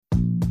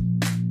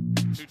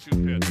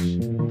2-2 pitch.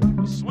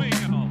 A swing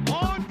and a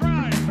long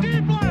drive.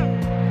 Deep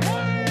left.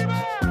 Way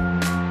back.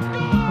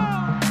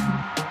 Gone!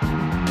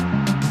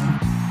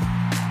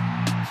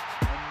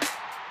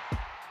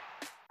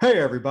 Hey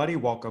everybody,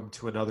 welcome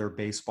to another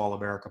Baseball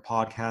America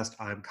podcast.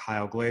 I'm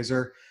Kyle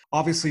Glazer.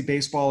 Obviously,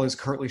 baseball is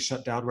currently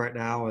shut down right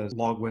now,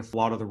 along with a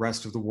lot of the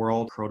rest of the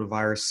world.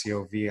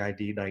 Coronavirus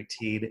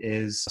COVID-19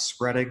 is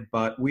spreading,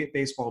 but we at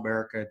Baseball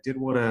America did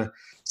want to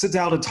sit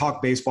down and talk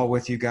baseball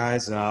with you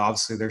guys.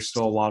 Obviously, there's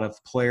still a lot of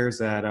players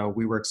that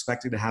we were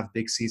expecting to have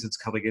big seasons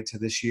coming into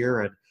this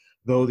year, and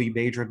though the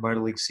major and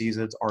minor league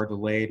seasons are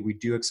delayed, we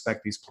do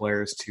expect these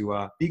players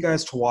to be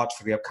guys to watch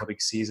for the upcoming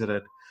season,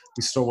 and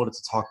we still wanted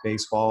to talk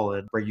baseball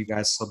and bring you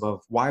guys some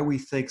of why we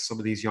think some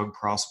of these young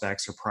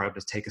prospects are primed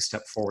to take a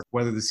step forward,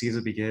 whether the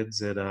season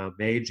begins in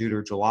May, June,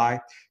 or July.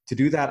 To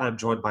do that, I'm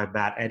joined by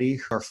Matt Eddy,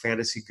 our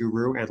fantasy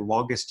guru and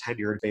longest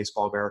tenured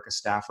Baseball America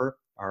staffer,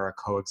 our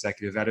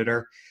co-executive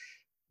editor.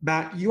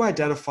 Matt, you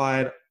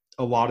identified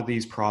a lot of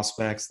these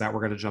prospects that we're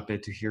going to jump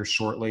into here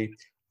shortly.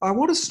 I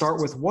want to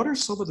start with, what are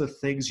some of the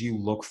things you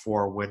look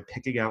for when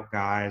picking out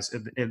guys,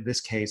 in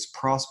this case,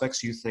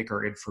 prospects you think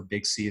are in for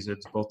big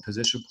seasons, both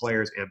position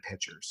players and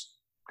pitchers?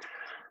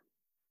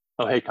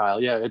 Oh, hey,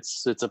 Kyle. Yeah,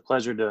 it's a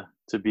pleasure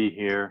to be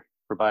here,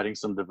 providing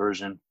some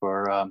diversion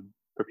for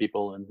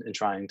people in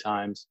trying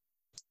times.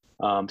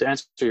 To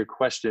answer your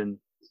question,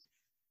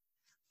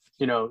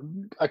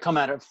 I come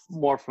at it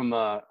more from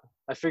I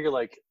figure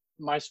like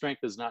my strength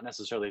is not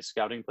necessarily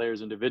scouting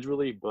players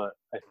individually, but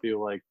I feel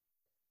like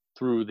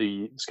through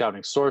the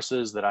scouting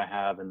sources that I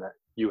have and that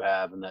you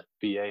have and that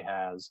BA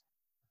has,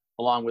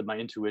 along with my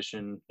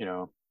intuition,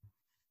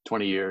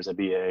 20 years at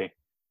BA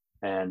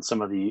and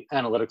some of the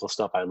analytical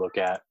stuff I look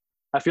at,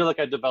 I feel like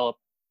I develop,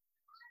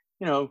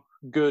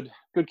 good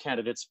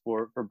candidates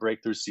for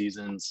breakthrough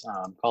seasons.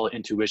 Call it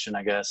intuition,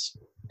 I guess.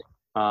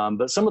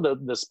 But some of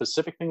the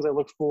specific things I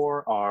look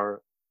for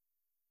are,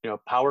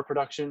 power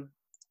production,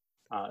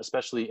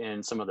 especially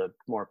in some of the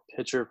more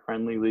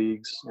pitcher-friendly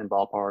leagues and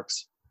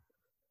ballparks.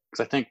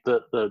 Because I think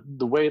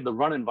the way the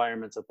run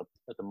environments at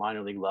the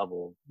minor league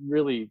level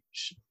really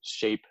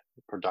shape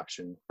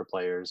production for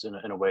players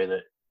in a way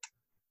that,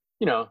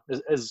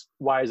 as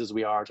wise as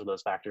we are to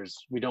those factors,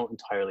 we don't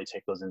entirely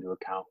take those into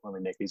account when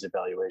we make these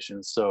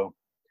evaluations. So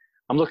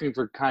I'm looking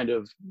for kind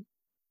of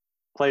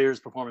players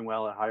performing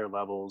well at higher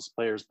levels,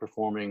 players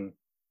performing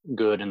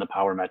good in the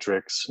power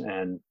metrics,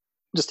 and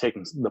just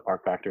taking the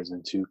park factors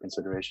into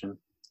consideration.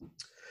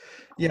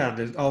 Yeah,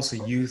 there's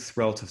also youth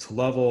relative to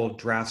level,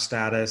 draft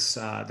status.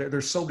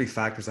 There's so many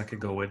factors that could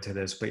go into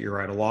this, but you're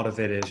right. A lot of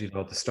it is,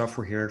 the stuff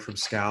we're hearing from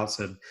scouts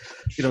and,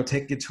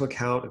 taking into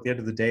account at the end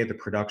of the day, the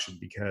production,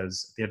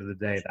 because at the end of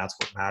the day, that's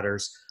what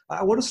matters.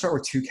 I want to start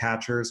with two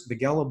catchers.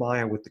 Miguel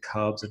Amaya with the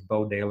Cubs and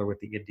Bo Naylor with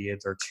the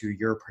Indians are two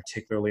you're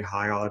particularly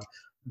high on.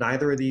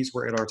 Neither of these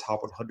were in our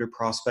top 100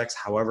 prospects.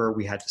 However,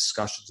 we had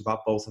discussions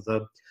about both of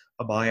them.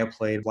 Amaya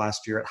played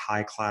last year at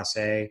high Class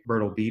A,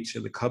 Myrtle Beach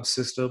in the Cubs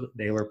system.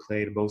 Naylor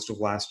played most of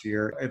last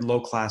year in low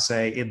Class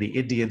A in the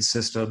Indian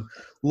system.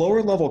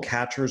 Lower level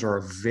catchers are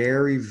a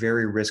very,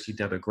 very risky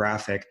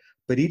demographic,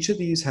 but each of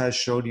these has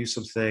shown you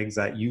some things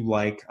that you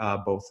like,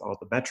 both on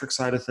the metric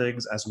side of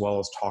things as well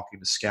as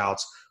talking to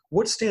scouts.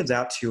 What stands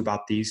out to you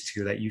about these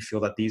two that you feel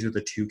that these are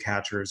the two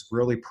catchers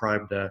really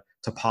primed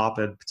to pop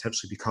and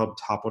potentially become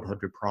top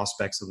 100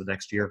 prospects in the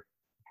next year?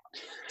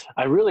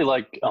 I really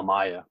like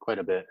Amaya quite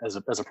a bit as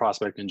a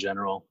prospect in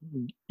general,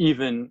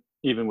 even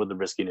with the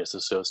riskiness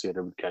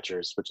associated with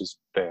catchers, which is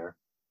fair.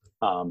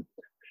 The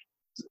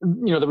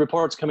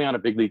reports coming out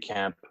of big league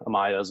camp,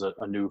 Amaya is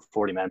a new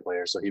 40-man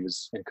player, so he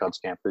was in Cubs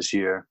camp this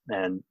year,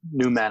 and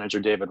new manager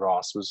David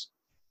Ross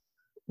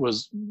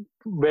was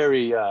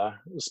very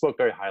spoke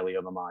very highly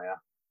of Amaya,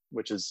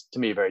 which is to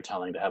me very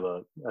telling to have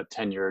a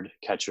tenured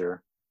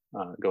catcher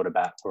go to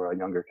bat for a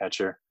younger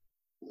catcher.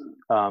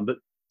 But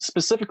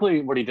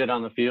specifically what he did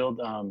on the field,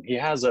 he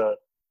has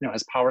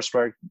his power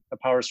stroke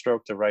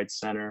to right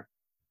center.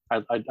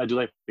 I do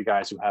like the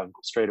guys who have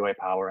straightaway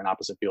power and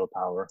opposite field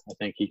power. I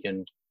think he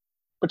can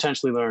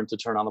potentially learn to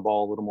turn on the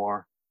ball a little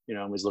more,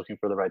 he's looking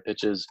for the right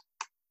pitches.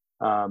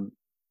 And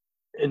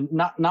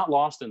not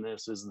lost in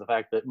this is the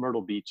fact that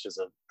Myrtle Beach is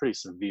a pretty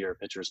severe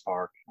pitcher's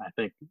park. I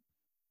think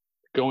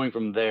going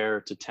from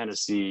there to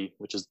Tennessee,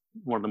 which is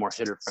one of the more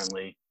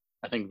hitter-friendly,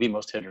 I think the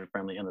most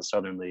hitter-friendly in the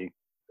Southern League,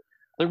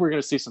 I think we're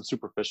going to see some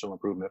superficial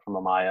improvement from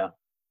Amaya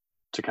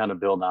to kind of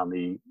build on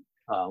the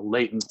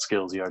latent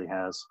skills he already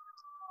has.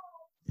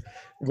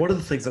 One of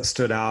the things that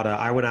stood out,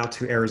 I went out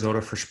to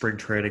Arizona for spring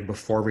training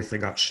before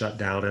everything got shut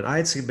down, and I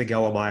had seen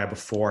Miguel Amaya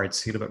before. I'd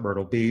seen him at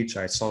Myrtle Beach.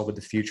 I saw him at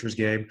the Futures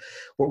game.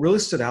 What really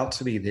stood out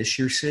to me this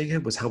year seeing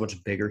him was how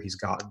much bigger he's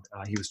gotten.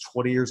 He was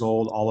 20 years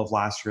old all of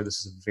last year.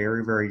 This is a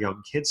very, very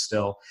young kid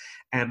still.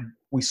 And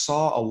I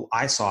saw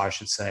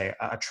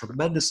a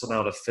tremendous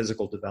amount of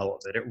physical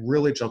development. It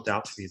really jumped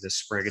out to me this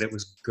spring, and it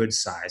was good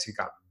size. He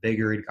got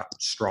bigger, he got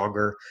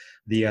stronger.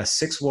 The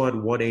 6'1",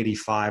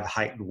 185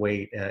 height and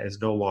weight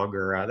is no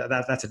longer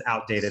that's an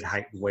outdated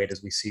height and weight,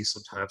 as we see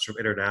sometimes from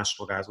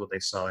international guys when they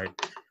sign.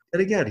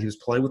 And again, he was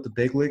playing with the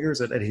big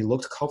leaguers, and he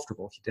looked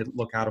comfortable. He didn't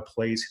look out of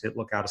place. He didn't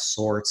look out of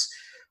sorts.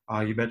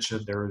 You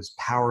mentioned there was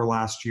power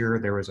last year.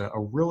 There was a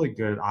really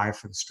good eye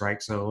for the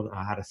strike zone.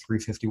 Had a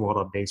 351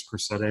 on base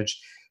percentage.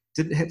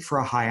 Didn't hit for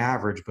a high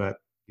average, but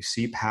you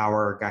see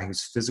power, a guy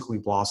who's physically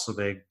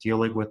blossoming,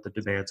 dealing with the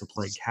demands of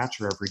playing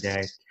catcher every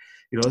day.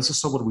 This is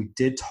someone we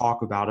did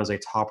talk about as a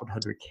top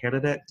 100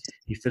 candidate.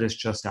 He finished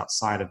just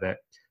outside of it.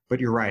 But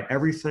you're right.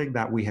 Everything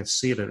that we have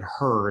seen and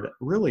heard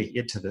really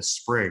into this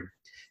spring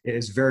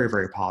is very,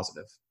 very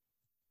positive.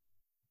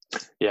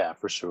 Yeah,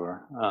 for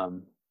sure.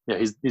 Yeah,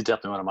 he's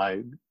definitely one of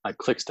my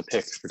clicks to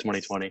pick for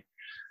 2020.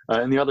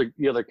 And the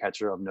other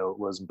catcher of note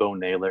was Bo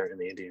Naylor in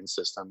the Indian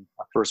system,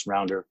 a first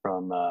rounder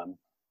from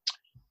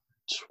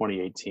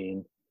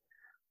 2018.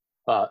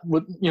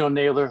 With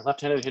Naylor,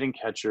 left-handed hitting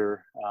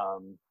catcher,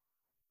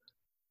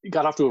 he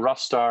got off to a rough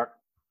start,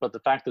 but the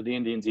fact that the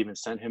Indians even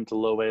sent him to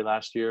low A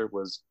last year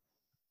was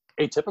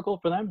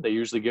atypical for them. They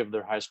usually give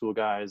their high school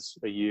guys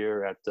a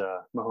year at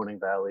Mahoning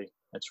Valley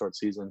at short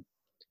season,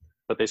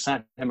 but they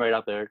sent him right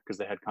out there because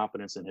they had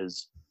confidence in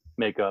his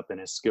makeup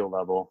and his skill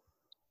level,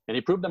 and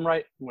he proved them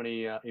right when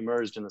he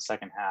emerged in the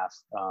second half.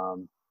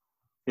 One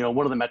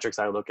of the metrics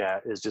I look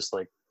at is just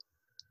like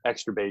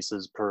extra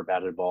bases per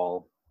batted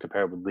ball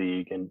compared with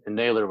league, and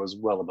Naylor was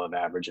well above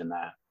average in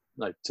that.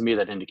 Like, to me,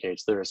 that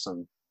indicates there is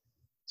some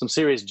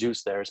serious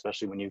juice there,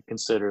 especially when you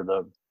consider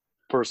the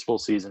first full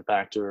season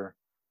factor,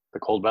 the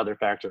cold weather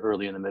factor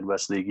early in the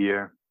Midwest League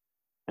year,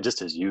 and just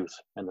his youth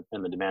and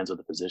the demands of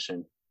the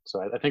position.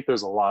 So I think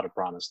there's a lot of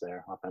promise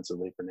there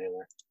offensively for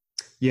Naylor.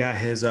 Yeah,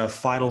 his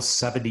final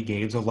 70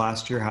 games of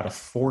last year had a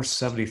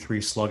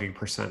 473 slugging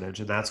percentage,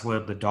 and that's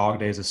when the dog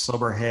days of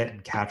summer hit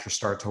and catchers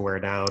start to wear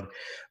down.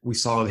 We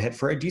saw him hit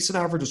for a decent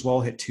average as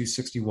well, hit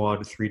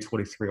 261,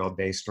 323 on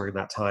base during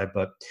that time.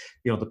 But,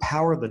 the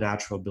power and the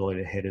natural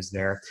ability to hit is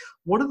there.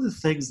 One of the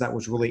things that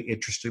was really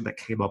interesting that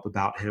came up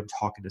about him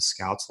talking to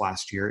scouts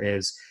last year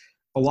is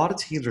a lot of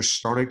teams are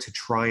starting to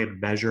try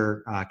and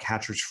measure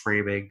catchers'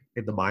 framing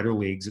in the minor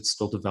leagues. It's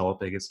still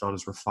developing. It's not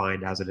as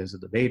refined as it is in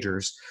the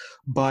majors.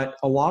 But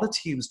a lot of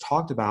teams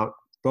talked about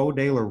Bo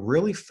Naylor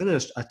really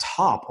finished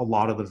atop a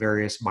lot of the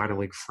various minor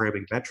league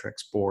framing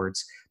metrics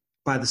boards.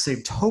 By the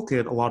same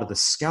token, a lot of the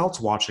scouts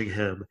watching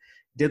him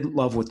didn't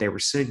love what they were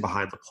seeing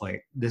behind the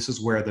plate. This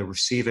is where the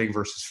receiving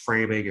versus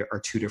framing are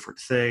two different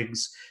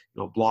things.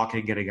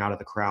 Blocking, getting out of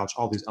the crouch,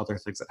 all these other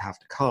things that have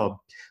to come.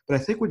 But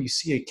I think when you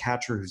see a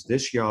catcher who's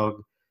this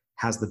young,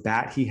 has the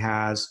bat he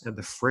has, and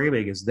the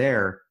framing is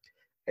there,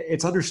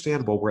 it's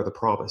understandable where the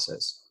promise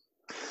is.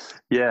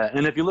 Yeah,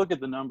 and if you look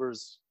at the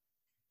numbers,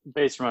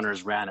 base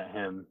runners ran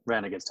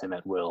against him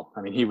at will.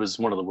 I mean, he was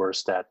one of the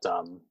worst at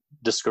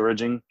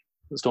discouraging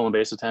stolen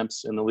base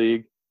attempts in the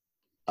league.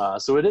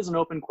 So it is an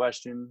open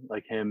question,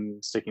 like him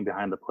sticking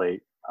behind the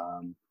plate.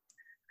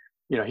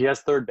 He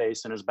has third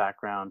base in his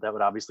background. That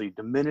would obviously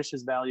diminish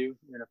his value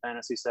in a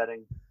fantasy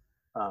setting.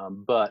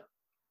 But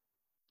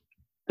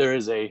there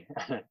is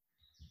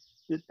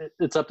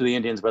it's up to the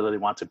Indians whether they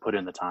want to put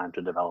in the time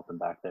to develop him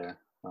back there,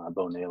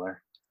 Bo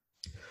Naylor.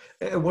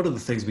 And one of the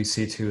things we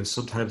see, too, is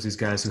sometimes these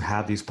guys who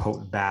have these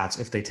potent bats,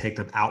 if they take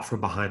them out from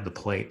behind the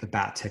plate, the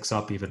bat ticks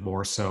up even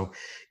more. So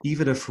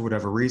even if for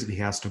whatever reason he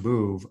has to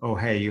move,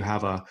 you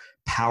have a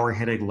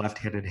power-hitting,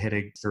 left-handed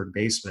hitting third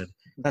baseman,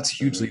 that's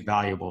hugely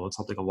valuable and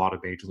something a lot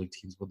of major league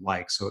teams would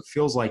like. So it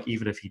feels like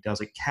even if he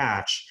doesn't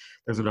catch,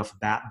 there's enough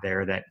bat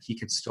there that he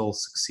can still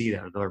succeed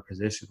at another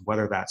position,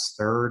 whether that's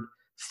third,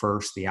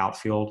 first, the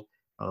outfield.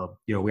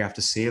 We have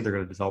to see it. They're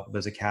going to develop him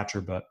as a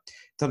catcher, but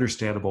it's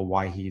understandable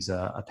why he's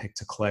a pick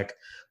to click.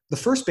 The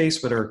first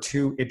basemen are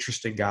two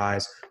interesting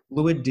guys.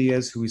 Lewin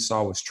Diaz, who we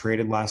saw was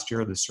traded last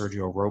year in the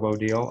Sergio Romo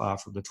deal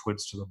from the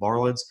Twins to the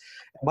Marlins.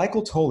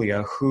 Michael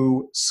Toglia,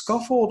 who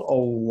scuffled a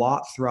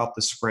lot throughout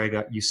the spring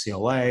at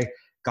UCLA,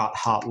 got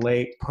hot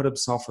late, put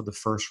himself in the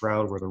first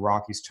round where the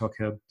Rockies took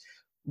him.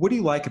 What do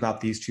you like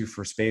about these two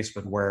first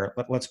basemen where,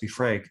 let's be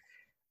frank,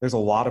 there's a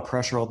lot of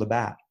pressure on the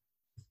bat?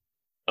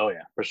 Oh,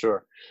 yeah, for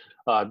sure.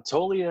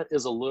 Toglia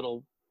is a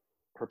little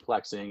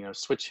perplexing,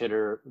 switch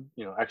hitter,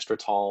 extra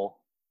tall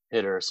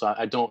hitter. So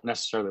I don't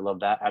necessarily love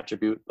that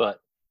attribute, but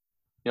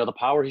the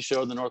power he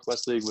showed in the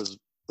Northwest League was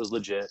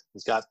legit.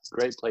 He's got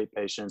great plate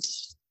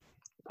patience.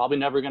 Probably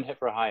never going to hit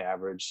for a high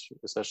average,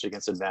 especially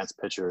against advanced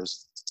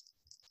pitchers.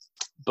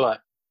 But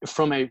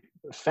from a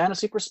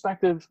fantasy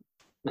perspective,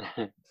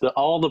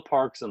 all the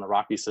parks in the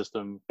Rocky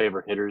system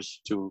favor hitters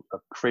to a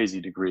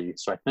crazy degree.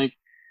 So I think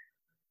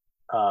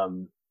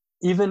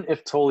even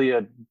if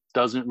Toglia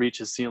doesn't reach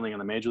his ceiling in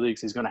the major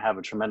leagues, he's going to have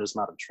a tremendous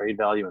amount of trade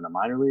value in the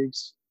minor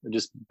leagues,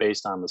 just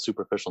based on the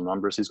superficial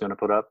numbers he's going to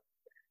put up.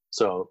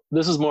 So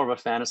this is more of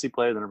a fantasy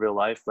play than a real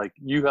life. Like,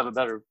 you have a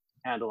better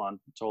handle on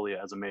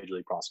Toglia as a major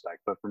league prospect.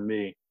 But for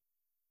me,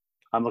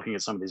 I'm looking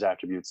at some of these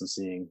attributes and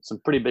seeing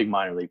some pretty big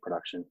minor league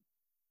production.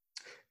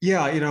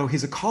 Yeah,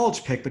 he's a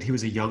college pick, but he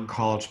was a young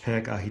college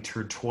pick. He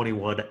turned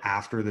 21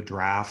 after the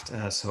draft,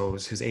 so it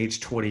was his age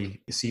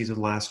 20 season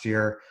last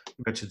year.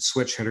 You mentioned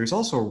switch hitter. He's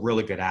also a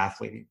really good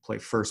athlete. He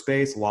played first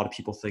base. A lot of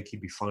people think he'd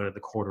be fine in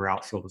the corner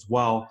outfield as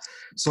well.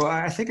 So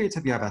I think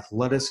anytime you have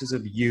athleticism,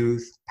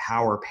 youth,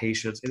 power,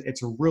 patience,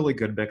 it's a really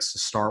good mix to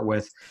start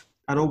with.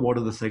 I know one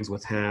of the things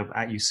with him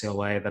at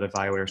UCLA that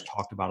evaluators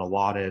talked about a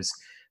lot is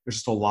there's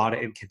just a lot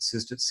of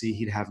inconsistency.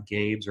 He'd have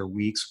games or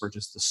weeks where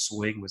just the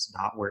swing was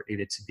not where it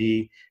needed to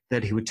be.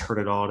 Then he would turn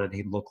it on and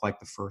he'd look like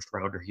the first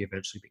rounder he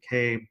eventually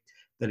became.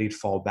 Then he'd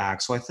fall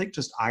back. So I think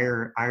just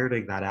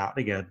ironing that out.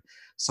 And again,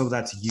 some of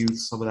that's youth,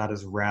 some of that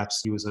is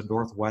reps. He was a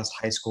Northwest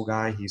high school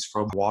guy. He's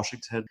from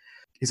Washington.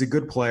 He's a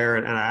good player,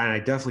 and I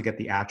definitely get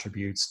the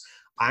attributes.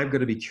 I'm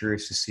going to be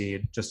curious to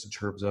see, just in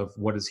terms of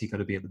what is he going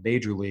to be in the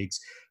major leagues,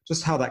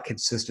 just how that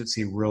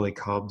consistency really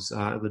comes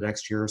in the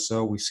next year or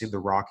so. We've seen the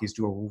Rockies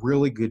do a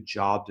really good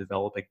job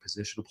developing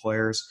position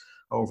players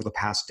over the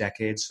past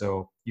decade.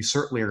 So you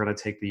certainly are going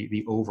to take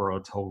the over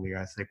on Toley,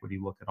 I think, when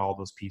you look at all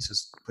those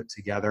pieces put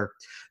together.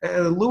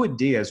 And Lewin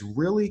Diaz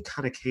really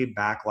kind of came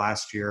back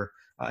last year,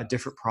 a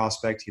different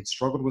prospect. He had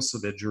struggled with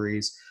some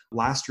injuries.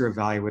 Last year,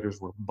 evaluators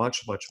were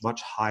much, much,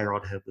 much higher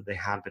on him than they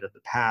had been in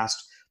the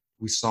past.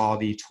 We saw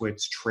the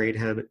Twins trade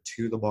him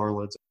to the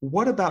Marlins.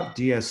 What about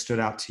Diaz stood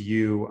out to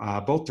you,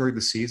 both during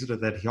the season,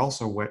 and then he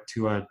also went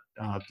to a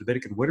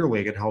Dominican Winter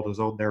League and held his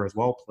own there as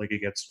well, playing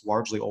against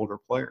largely older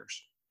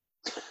players?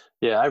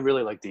 Yeah, I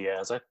really like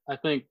Diaz. I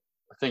think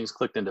things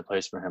clicked into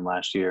place for him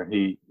last year.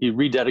 He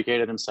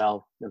rededicated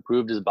himself,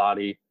 improved his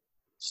body,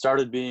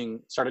 started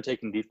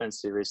taking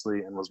defense seriously,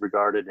 and was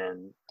regarded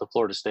in the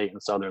Florida State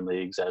and Southern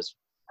leagues as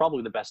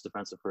probably the best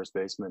defensive first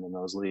baseman in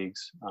those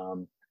leagues.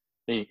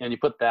 And you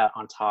put that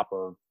on top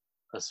of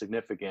a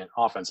significant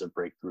offensive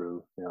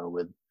breakthrough,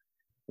 with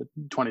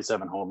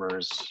 27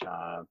 homers,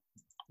 a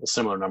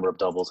similar number of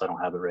doubles. I don't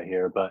have it right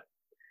here, but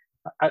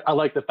I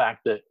like the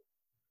fact that,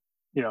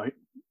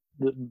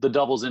 the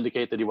doubles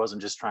indicate that he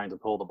wasn't just trying to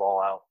pull the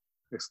ball out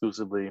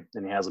exclusively,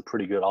 and he has a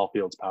pretty good all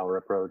fields power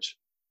approach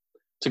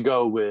to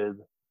go with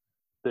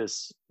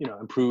this,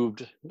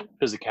 improved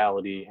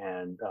physicality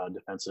and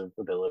defensive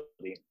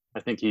ability. I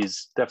think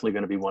he's definitely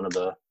going to be one of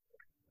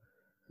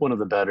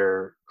the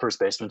better first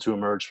basemen to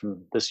emerge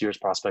from this year's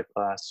prospect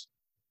class.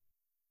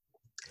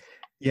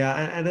 Yeah,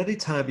 and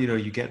anytime,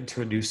 you get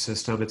into a new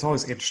system, it's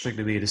always interesting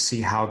to me to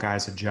see how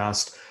guys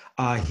adjust.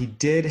 He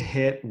did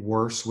hit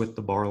worse with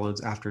the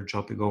Marlins after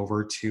jumping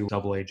over to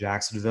Double-A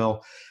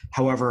Jacksonville.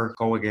 However,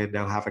 going in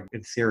now, having,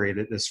 in theory,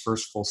 this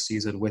first full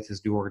season with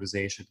his new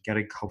organization,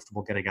 getting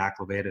comfortable, getting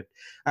acclimated,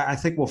 I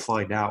think we'll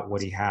find out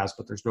what he has,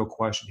 but there's no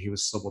question he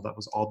was someone that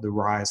was on the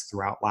rise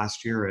throughout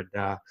last year, and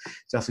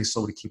definitely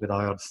someone to keep an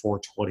eye on for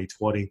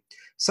 2020.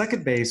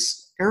 Second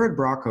base, Aaron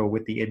Brocco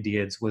with the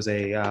Indians was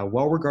a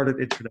well-regarded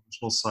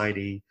international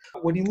signee.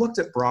 When you looked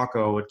at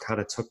Brocco and kind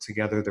of took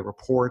together the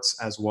reports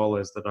as well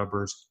as the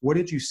numbers, what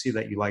did you see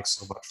that you liked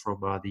so much from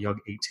the young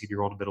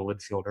 18-year-old middle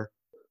infielder?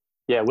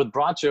 Yeah, with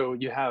Brocco,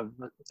 you have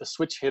a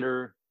switch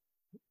hitter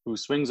who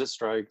swings at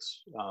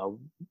strikes,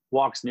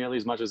 walks nearly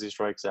as much as he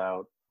strikes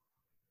out,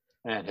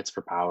 and hits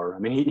for power. I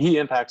mean, he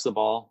impacts the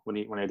ball when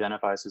he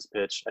identifies his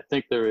pitch. I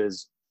think there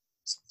is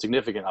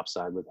significant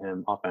upside with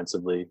him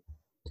offensively.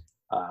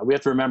 We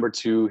have to remember,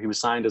 too, he was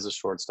signed as a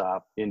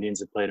shortstop. The Indians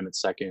had played him at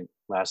second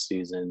last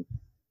season.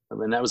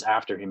 And that was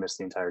after he missed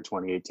the entire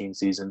 2018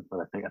 season, but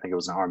I think it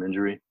was an arm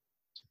injury.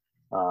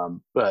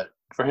 But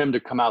for him to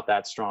come out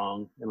that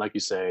strong and, like you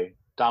say,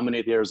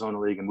 dominate the Arizona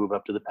League and move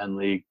up to the Penn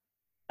League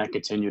and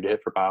continue to hit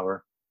for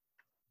power,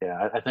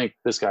 yeah, I think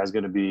this guy's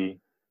going to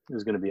be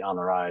on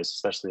the rise,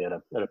 especially at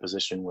a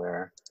position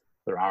where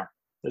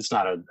it's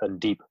not a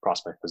deep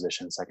prospect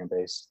position, second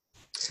base.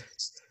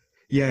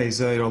 Yeah,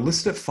 he's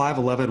listed at 5'11",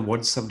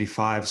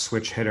 175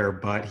 switch hitter,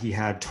 but he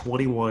had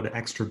 21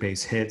 extra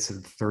base hits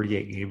in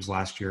 38 games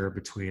last year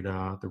between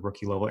the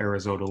rookie level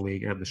Arizona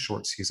League and the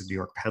short season New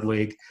York Penn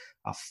League.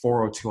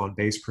 402 on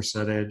base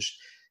percentage.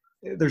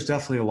 There's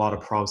definitely a lot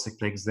of promising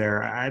things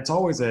there. It's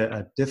always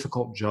a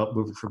difficult jump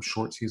moving from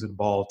short season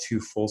ball to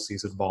full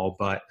season ball,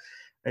 but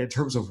in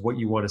terms of what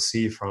you want to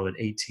see from an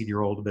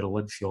 18-year-old middle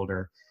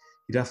infielder,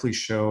 he definitely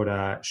showed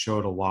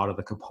a lot of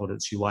the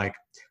components you like.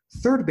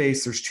 Third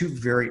base, there's two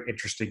very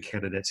interesting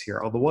candidates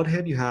here. On the one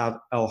hand, you have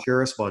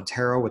Eleuteris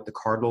Montero with the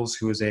Cardinals,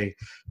 who is a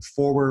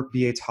former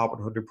BA Top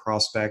 100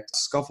 prospect,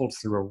 scuffled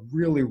through a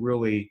really,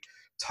 really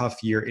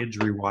tough year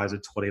injury-wise in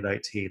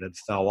 2019 and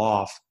fell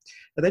off.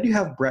 And then you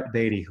have Brett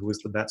Baty, who was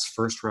the Mets'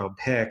 first-round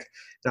pick.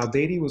 Now,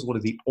 Baty was one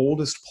of the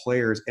oldest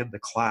players in the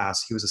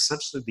class. He was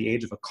essentially the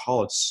age of a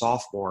college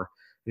sophomore.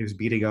 He was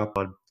beating up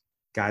on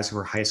guys who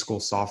were high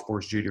school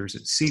sophomores, juniors,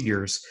 and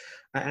seniors.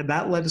 And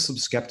that led to some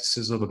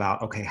skepticism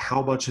about, okay,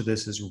 how much of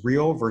this is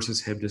real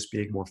versus him just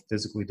being more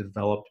physically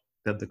developed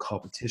than the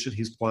competition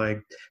he's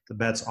playing. The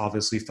Mets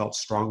obviously felt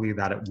strongly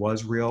that it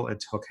was real and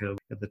took him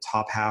in the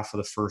top half of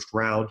the first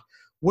round.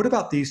 What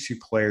about these two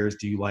players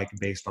do you like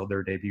based on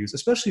their debuts,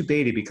 especially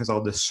Baty, because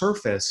on the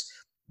surface,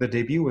 the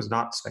debut was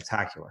not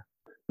spectacular?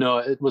 No,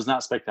 it was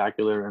not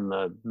spectacular in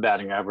the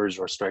batting average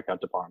or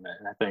strikeout department.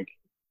 And I think,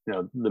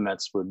 the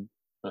Mets would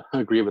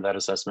agree with that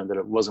assessment that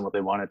it wasn't what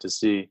they wanted to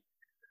see.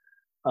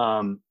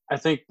 I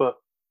think, but,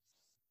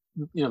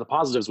 the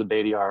positives with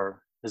Beatty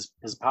are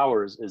his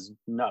power is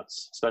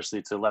nuts,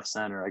 especially to left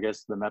center. I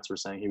guess the Mets were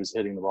saying he was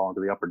hitting the ball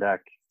into the upper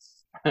deck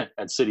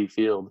at Citi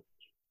Field,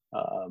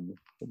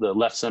 the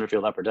left center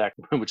field upper deck,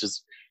 which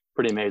is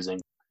pretty amazing.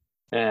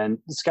 And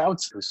the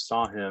scouts who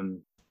saw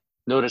him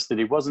noticed that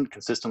he wasn't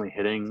consistently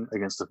hitting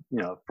against a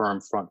firm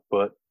front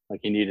foot. Like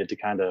he needed to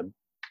kind of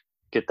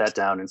get that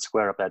down and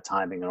square up that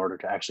timing in order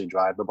to actually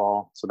drive the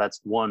ball. So that's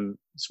one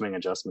swing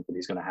adjustment that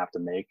he's going to have to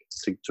make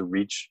to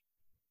reach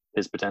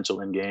his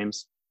potential in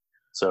games.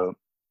 So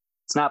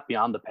it's not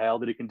beyond the pale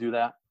that he can do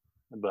that,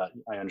 but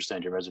I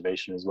understand your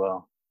reservation as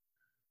well.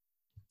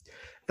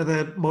 And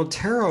then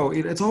Montero,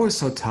 it's always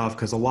so tough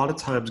because a lot of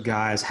times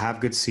guys have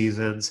good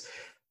seasons,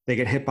 they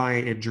get hit by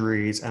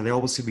injuries, and they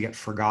almost seem to get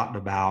forgotten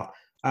about.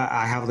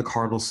 I have the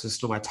Cardinals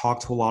system. I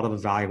talked to a lot of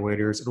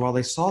evaluators, and while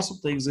they saw some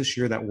things this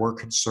year that were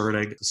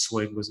concerning, the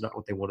swing was not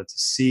what they wanted to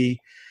see.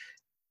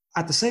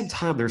 At the same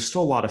time, there's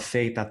still a lot of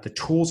faith that the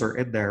tools are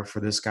in there for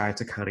this guy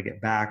to kind of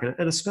get back.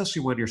 And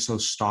especially when you're so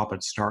stop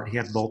and start, he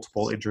had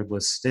multiple injured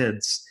list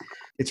stints.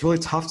 It's really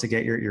tough to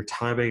get your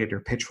timing and your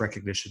pitch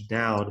recognition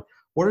down.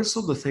 What are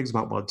some of the things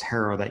about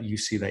Montero that you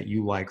see that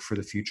you like for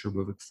the future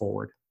moving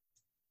forward?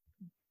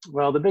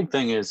 Well, the big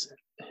thing is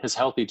his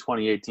healthy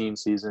 2018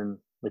 season.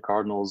 The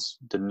Cardinals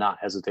did not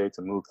hesitate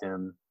to move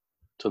him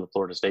to the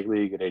Florida State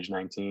League at age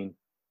 19.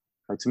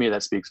 Like, to me,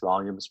 that speaks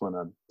volumes when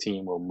a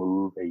team will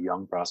move a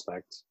young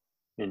prospect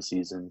in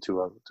season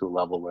to a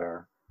level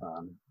where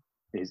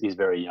he's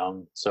very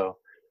young. So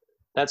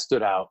that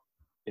stood out.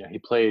 He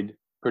played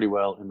pretty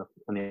well in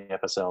the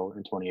FSL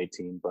in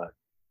 2018,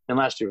 and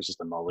last year was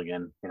just a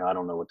mulligan. I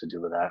don't know what to do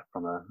with that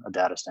from a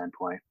data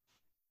standpoint.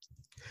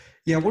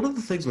 Yeah, one of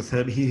the things with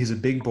him, he's a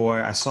big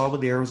boy. I saw him in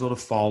the Arizona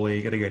Fall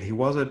League, and again, he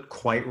wasn't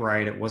quite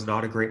right. It was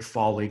not a great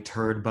Fall League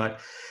turn, but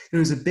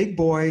he's a big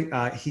boy.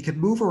 He can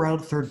move around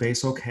third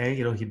base okay.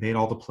 He made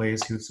all the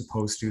plays he was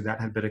supposed to. That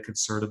had been a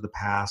concern in the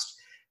past.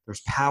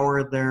 There's power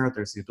in there.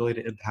 There's the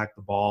ability to impact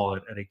the ball,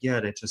 and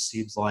again, it just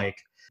seems like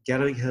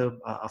getting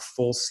him a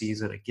full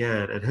season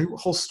again, and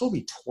he'll still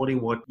be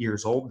 21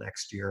 years old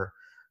next year,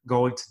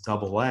 going to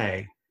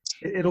Double-A.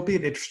 It'll be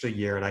an interesting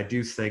year, and I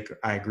do think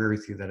I agree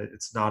with you that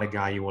it's not a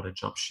guy you want to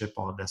jump ship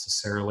on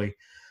necessarily.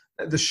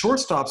 The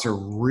shortstops are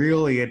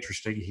really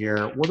interesting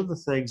here. One of the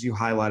things you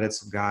highlighted,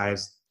 some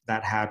guys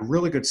that had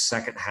really good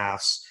second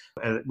halves,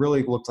 and it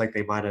really looked like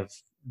they might have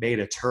made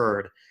a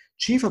turn.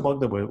 Chief among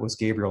them was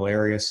Gabriel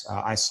Arias.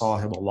 I saw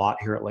him a lot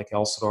here at Lake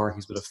Elsinore.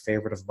 He's been a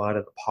favorite of mine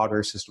in the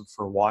Padres system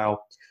for a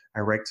while.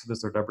 I ranked him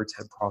as their number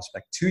 10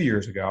 prospect 2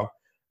 years ago.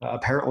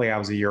 Apparently, I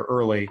was a year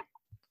early.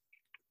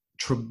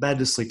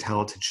 Tremendously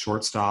talented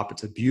shortstop.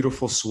 It's a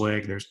beautiful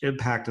swing. There's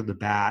impact in the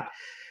bat,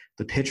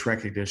 the pitch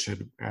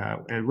recognition,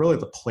 and really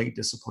the plate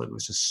discipline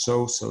was just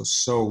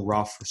so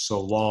rough for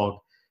so long.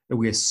 And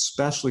we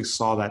especially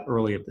saw that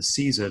early in the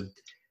season.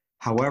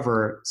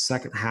 However,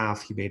 second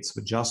half, he made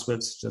some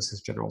adjustments, just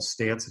his general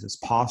stance and his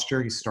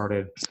posture. He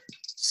started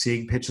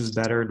seeing pitches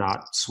better,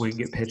 not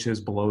swinging at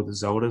pitches below the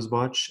zone as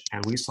much.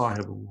 And we saw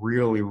him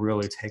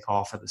really take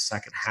off in the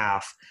second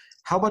half.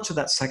 How much of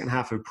that second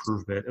half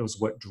improvement is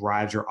what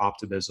drives your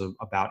optimism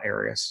about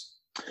Arias?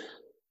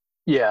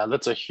 Yeah,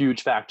 that's a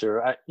huge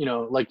factor.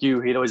 Like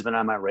you, he'd always been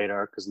on my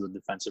radar because the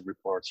defensive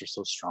reports are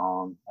so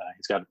strong.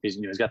 He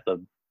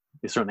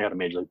certainly got a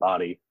major league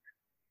body.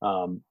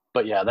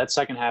 But yeah, that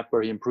second half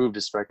where he improved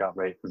his strikeout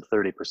rate from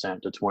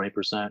 30% to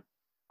 20%,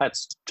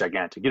 that's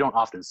gigantic. You don't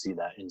often see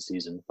that in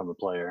season from a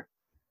player.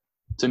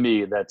 To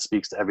me, that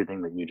speaks to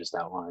everything that you just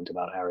outlined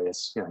about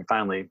Arias. I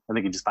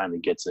think he just finally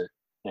gets it.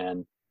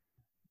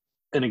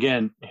 And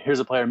again, here's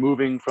a player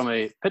moving from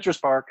a pitcher's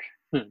park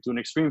to an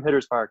extreme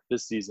hitter's park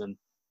this season.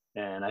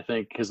 And I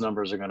think his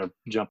numbers are going to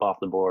jump off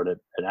the board at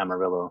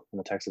Amarillo in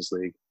the Texas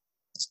League.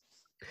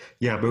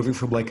 Yeah, moving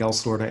from Lake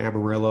Elsinore to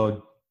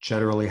Amarillo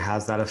generally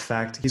has that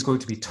effect. He's going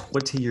to be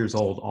 20 years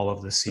old all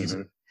of this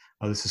season.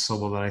 This is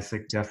someone that I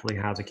think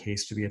definitely has a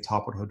case to be a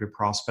top 100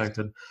 prospect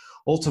and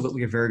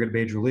ultimately a very good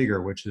major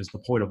leaguer, which is the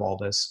point of all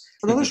this.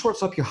 Another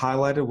shortstop you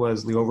highlighted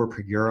was Liover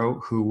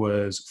Peguero, who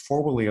was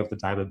formerly of the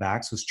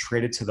Diamondbacks, was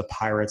traded to the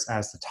Pirates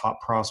as the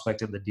top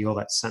prospect in the deal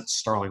that sent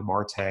Starling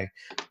Marte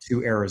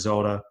to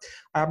Arizona.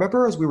 I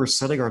remember as we were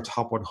sending our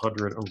top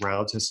 100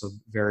 around to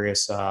some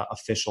various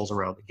officials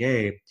around the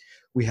game,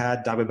 we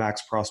had Diamondbacks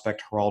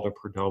prospect Geraldo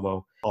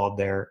Perdomo on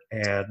there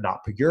and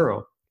not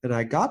Peguero. And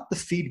I got the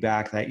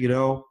feedback that,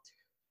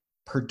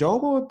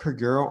 Perdomo and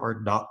Peguero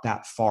are not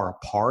that far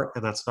apart,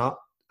 and that's not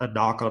a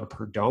knock on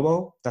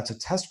Perdomo. That's a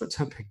testament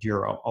to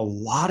Peguero. A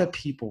lot of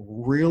people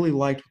really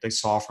liked what they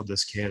saw from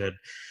this kid, and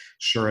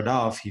sure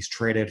enough, he's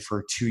traded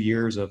for 2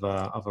 years of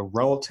a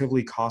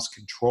relatively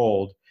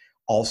cost-controlled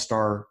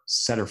all-star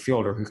center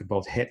fielder who can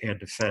both hit and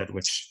defend,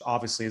 which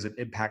obviously is an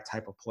impact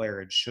type of player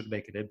and should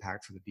make an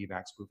impact for the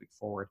D-backs moving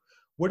forward.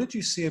 What did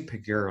you see in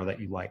Peguero that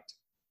you liked?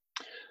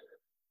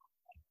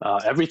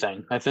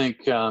 Everything. I think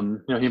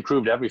he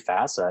improved every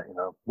facet.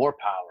 More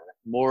power,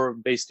 more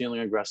base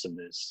stealing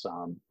aggressiveness,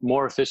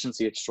 more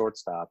efficiency at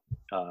shortstop.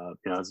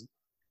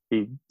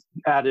 He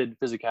added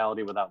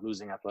physicality without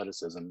losing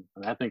athleticism.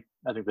 And I think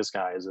this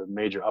guy is a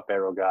major up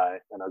arrow guy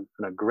and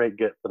a great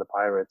get for the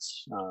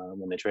Pirates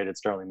when they traded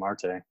Starling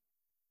Marte.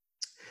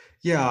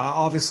 Yeah,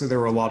 obviously there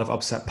were a lot of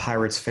upset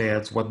Pirates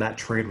fans when that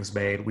trade was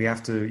made. We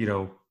have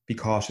to, be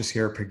cautious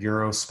here.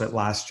 Piguero spent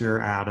last year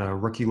at a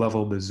rookie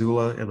level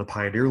Missoula in the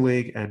Pioneer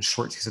League and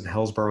short season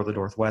Hillsborough in the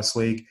Northwest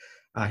League.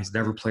 He's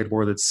never played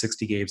more than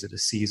 60 games in a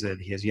season.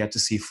 He has yet to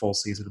see full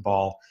season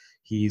ball.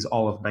 He's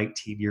all of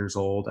 19 years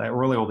old. I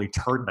really only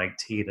turned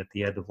 19 at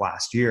the end of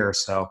last year,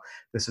 so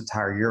this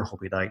entire year he'll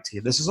be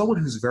 19. This is someone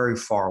who's very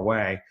far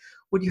away.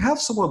 When you have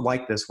someone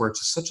like this where it's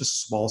just such a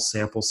small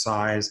sample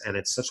size and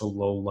it's such a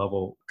low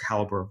level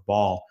caliber of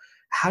ball,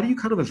 how do you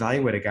kind of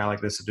evaluate a guy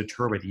like this and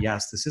determine,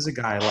 yes, this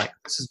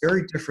is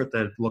very different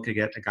than looking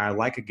at a guy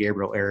like a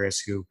Gabriel Arias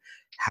who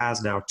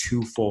has now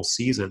 2 full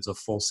seasons of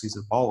full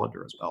season ball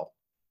under his belt?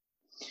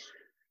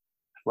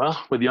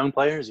 Well, with young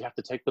players, you have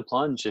to take the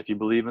plunge if you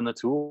believe in the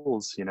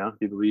tools, if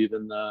you believe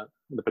in the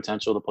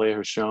potential the player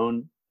has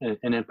shown.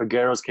 And in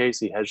Piguero's case,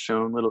 he has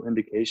shown little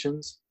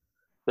indications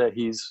that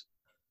he's,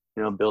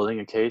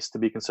 building a case to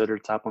be considered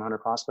a top 100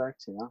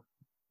 prospect, I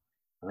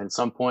mean, at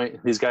some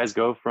point, these guys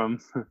go from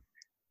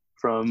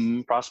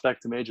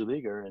prospect to major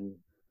leaguer, and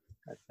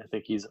I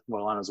think he's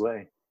well on his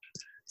way.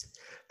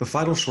 The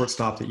final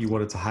shortstop that you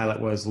wanted to highlight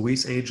was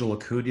Luis Angel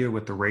Acuna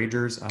with the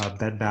Rangers.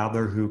 Ben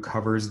Badler, who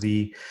covers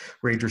the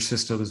Ranger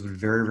system, has been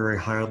very, very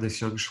high on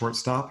this young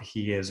shortstop.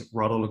 He is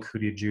Ronald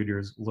Acuna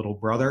Jr.'s little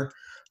brother.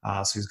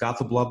 So he's got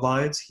the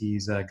bloodlines,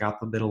 he's got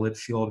the middle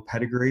infield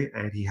pedigree,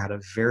 and he had a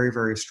very,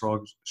 very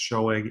strong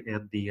showing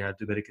in the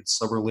Dominican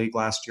Summer League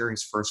last year,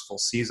 his first full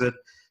season.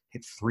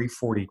 Hit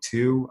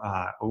 342,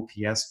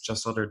 OPS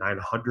just under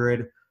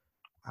 900,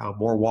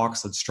 more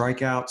walks than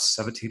strikeouts,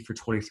 17 for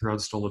 23 on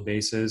stolen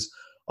bases.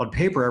 On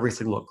paper,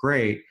 everything looked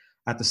great.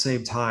 At the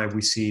same time,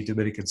 we see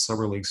Dominican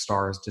Summer League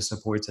stars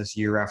disappoint us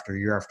year after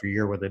year after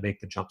year when they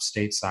make the jump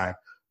stateside.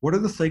 What are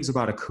the things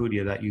about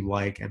Acuna that you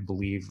like and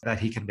believe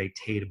that he can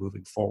maintain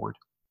moving forward?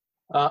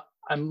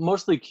 I'm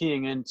mostly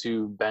keying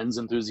into Ben's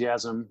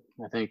enthusiasm.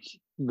 I think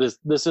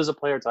this is a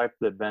player type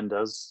that Ben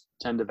does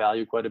tend to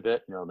value quite a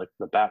bit.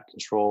 The bat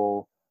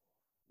control,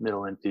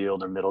 middle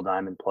infield or middle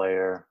diamond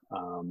player.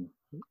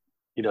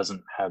 He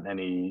doesn't have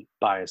any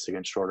bias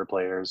against shorter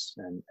players,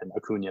 and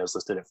Acuna is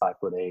listed at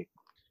 5'8".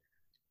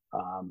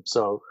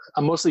 So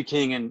I'm mostly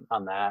keying in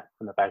on that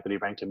and the fact that he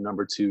ranked him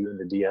number 2 in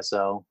the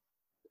DSL.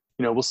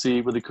 We'll see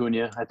with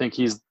Acuna. I think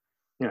he's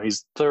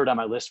third on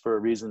my list for a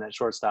reason at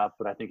shortstop,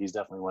 but I think he's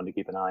definitely one to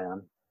keep an eye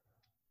on.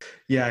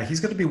 Yeah,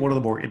 he's going to be one of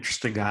the more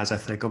interesting guys, I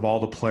think, of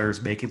all the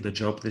players making the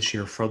jump this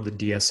year from the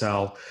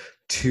DSL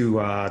to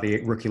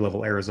the rookie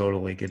level Arizona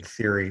League in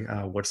theory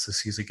once the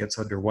season gets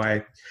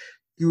underway.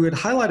 You had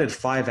highlighted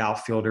 5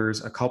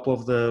 outfielders, a couple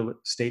of the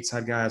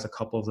stateside guys, a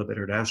couple of them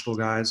international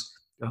guys.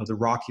 The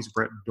Rockies,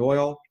 Brenton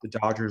Doyle, the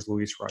Dodgers,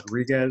 Luis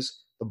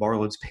Rodriguez, the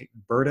Marlins,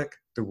 Peyton Burdick,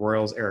 the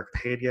Royals, Eric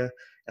Pena,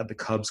 and the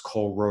Cubs,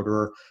 Cole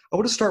Roederer. I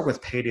want to start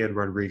with Pena and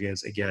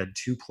Rodriguez. Again,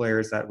 2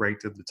 players that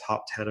ranked in the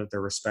top 10 of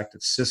their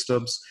respective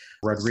systems.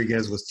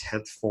 Rodriguez was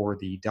 10th for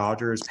the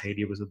Dodgers.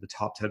 Pena was in the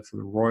top 10 for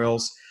the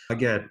Royals.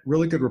 Again,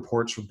 really good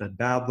reports from Ben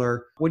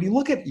Badler. When you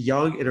look at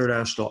young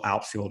international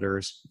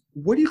outfielders,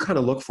 what do you kind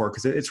of look for?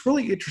 Because it's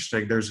really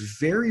interesting. There's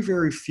very,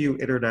 very few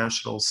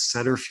international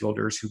center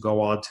fielders who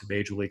go on to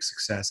major league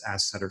success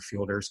as center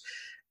fielders.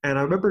 And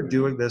I remember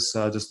doing this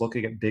just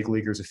looking at big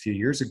leaguers a few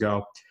years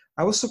ago.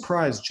 I was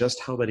surprised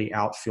just how many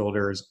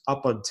outfielders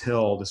up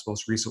until this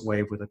most recent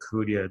wave with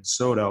Acuna and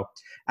Soto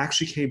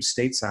actually came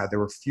stateside. There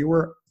were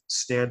fewer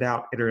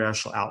standout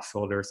international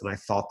outfielders than I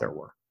thought there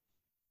were.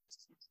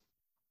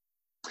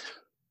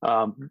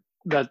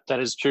 That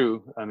is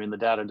true. I mean, the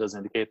data does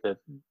indicate that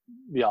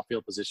the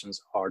outfield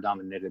positions are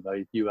dominated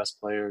by U.S.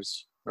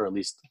 players, or at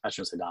least I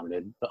shouldn't say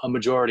dominated. But a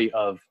majority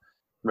of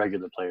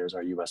regular players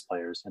are U.S.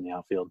 players in the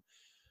outfield.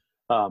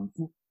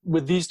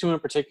 With these 2 in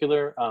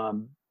particular,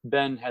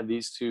 Ben had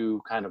these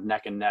 2 kind of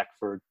neck and neck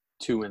for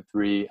 2 and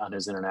 3 on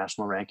his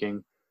international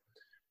ranking.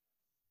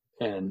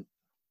 And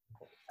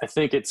I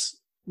think it's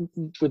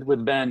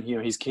with Ben,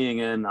 he's keying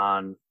in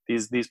on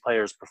these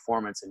players'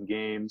 performance in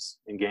games,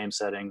 in game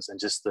settings, and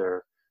just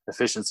their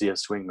efficiency of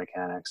swing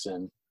mechanics.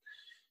 And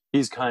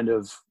he's kind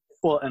of,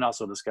 and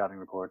also the scouting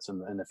reports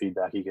and the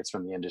feedback he gets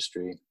from the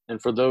industry. And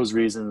for those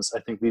reasons, I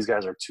think these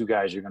guys are 2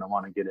 guys you're going to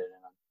want to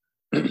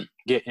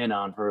get in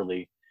on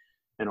early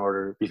in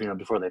order,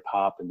 before they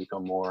pop and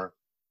become more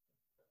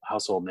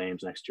household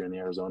names next year in the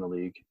Arizona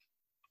League.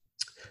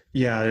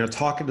 Yeah,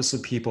 talking to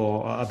some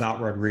people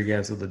about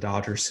Rodriguez and the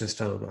Dodgers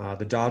system,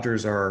 the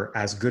Dodgers are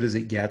as good as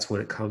it gets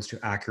when it comes to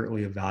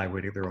accurately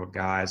evaluating their own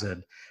guys.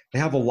 And they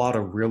have a lot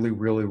of really,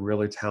 really,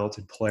 really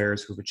talented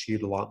players who've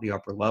achieved a lot in the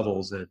upper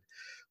levels. And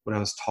when I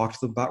was talking to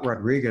them about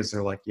Rodriguez,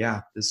 they're like,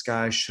 yeah, this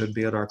guy should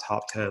be in our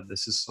top 10.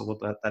 This is someone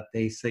that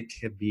they think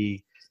can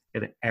be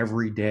an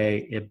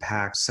everyday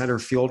impact center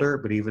fielder,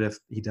 but even if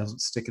he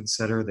doesn't stick in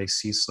center, they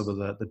see some of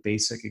the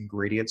basic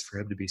ingredients for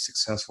him to be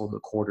successful in the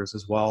quarters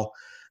as well.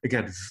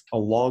 Again, a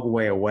long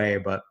way away,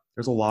 but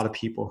there's a lot of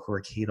people who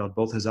are keen on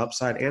both his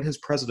upside and his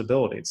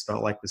presentability. It's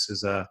not like this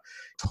is a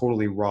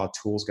totally raw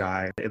tools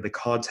guy. In the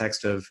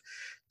context of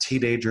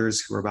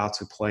teenagers who are about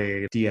to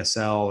play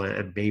DSL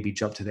and maybe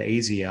jump to the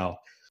AZL,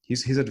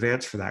 he's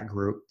advanced for that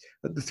group.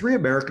 But the three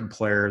American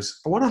players,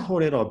 I want to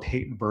hone in on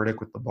Peyton Burdick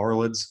with the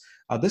Marlins.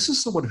 This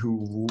is someone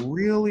who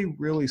really,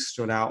 really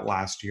stood out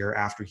last year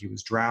after he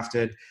was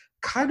drafted.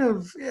 Kind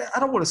of, I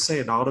don't want to say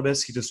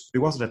anonymous. He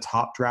wasn't a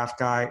top draft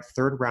guy,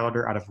 third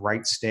rounder out of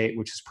Wright State,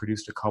 which has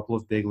produced a couple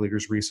of big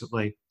leaguers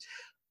recently.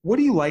 What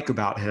do you like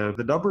about him?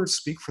 The numbers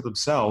speak for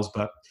themselves,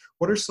 but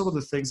what are some of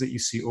the things that you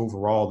see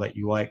overall that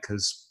you like?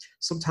 Because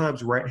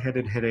sometimes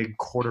right-handed hitting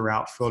corner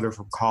outfielder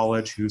from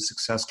college whose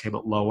success came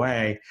at low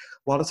A, a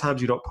lot of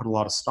times you don't put a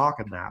lot of stock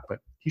in that, but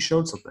he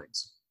showed some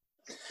things.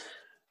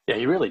 Yeah,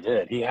 he really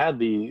did. He had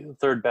the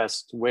third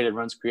best weighted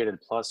runs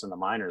created plus in the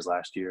minors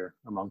last year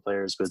among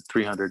players with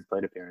 300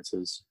 plate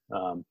appearances.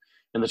 And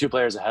the two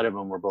players ahead of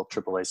him were both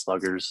AAA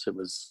sluggers. It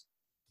was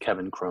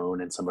Kevin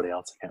Crone and somebody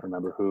else. I can't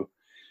remember who.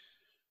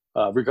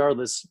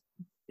 Regardless,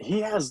 he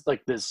has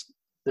like this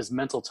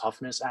mental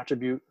toughness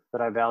attribute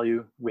that I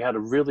value. We had a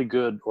really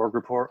good org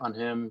report on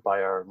him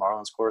by our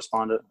Marlins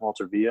correspondent,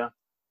 Walter Villa.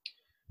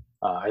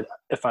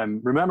 If I'm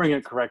remembering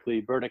it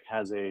correctly, Burdick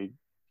has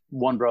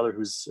one brother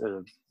who's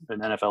an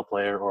NFL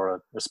player or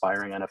an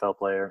aspiring NFL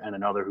player, and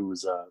another who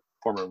was a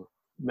former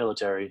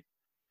military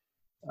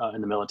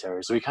in the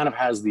military. So he kind of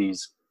has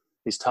these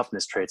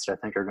toughness traits that I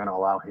think are going to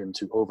allow him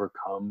to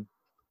overcome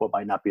what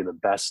might not be the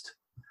best,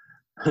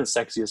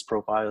 sexiest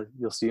profile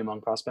you'll see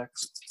among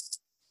prospects.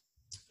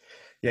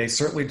 Yeah, he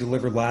certainly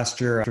delivered last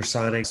year after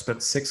signing.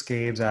 Spent 6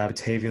 games at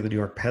Batavia in the New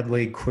York Penn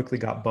League, quickly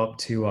got bumped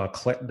to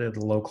Clinton in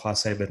the low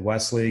Class A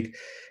Midwest League.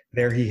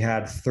 There he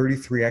had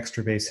 33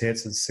 extra base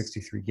hits in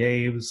 63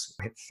 games,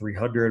 hit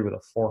 300 with a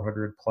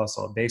 400 plus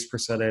on base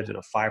percentage and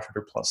a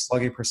 500 plus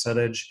slugging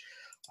percentage.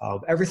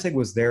 Everything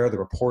was there. The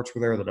reports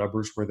were there. The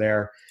numbers were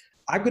there.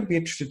 I'm going to be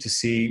interested to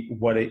see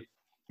what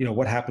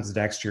happens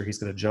next year. He's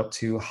going to jump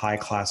to high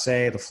Class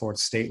A, the Florida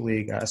State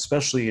League,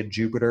 especially in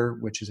Jupiter,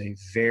 which is a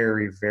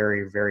very,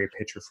 very, very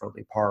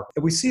pitcher-friendly park.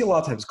 And we see a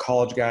lot of times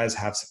college guys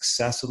have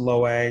success in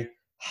low A.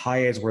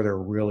 High A is where they're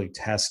really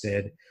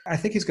tested. I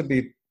think he's going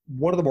to be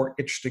one of the more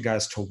interesting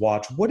guys to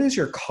watch. What is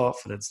your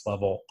confidence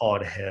level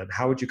on him?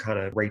 How would you kind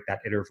of rate that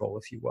interval,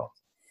 if you will?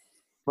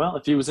 Well,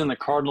 if he was in the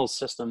Cardinals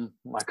system,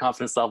 my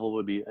confidence level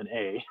would be an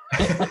A.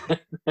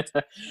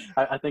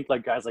 I think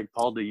like guys like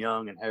Paul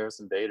DeYoung and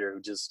Harrison Bader,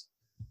 who just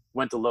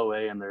went to low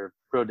A in their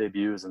pro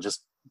debuts and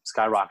just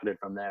skyrocketed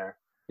from there.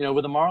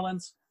 With the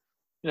Marlins,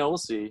 we'll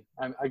see.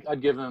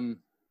 I'd give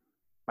him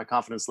my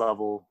confidence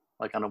level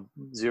like on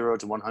a 0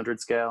 to 100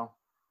 scale,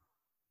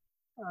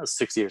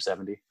 60 or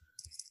 70.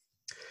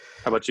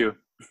 How about you?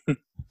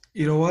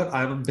 You know what?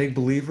 I'm a big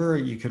believer.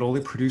 You can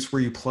only produce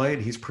where you play,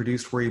 and he's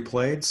produced where he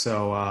played.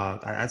 So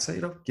I'd say,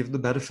 give him the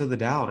benefit of the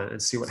doubt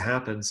and see what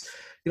happens.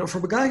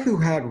 From a guy who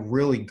had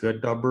really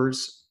good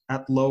numbers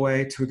at low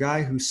A to a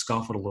guy who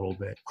scuffled a little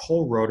bit.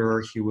 Cole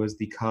Roederer, he was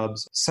the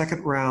Cubs'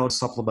 second-round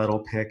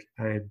supplemental pick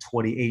in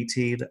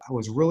 2018.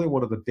 Was really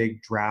one of the big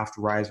draft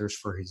risers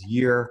for his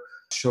year.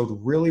 Showed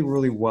really,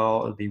 really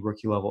well in the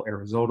rookie-level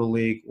Arizona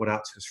League. Went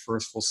out to his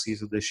first full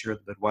season this year in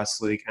the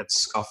Midwest League and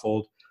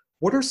scuffled.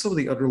 What are some of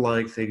the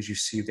underlying things you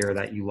see there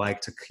that you like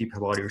to keep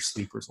him on your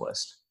sleepers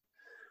list?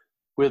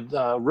 With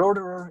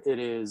Roederer, it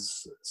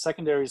is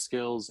secondary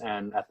skills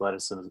and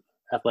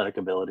athletic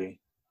ability.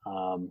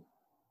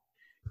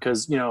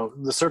 Because,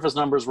 the surface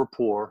numbers were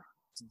poor,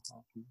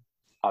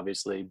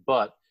 obviously,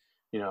 but,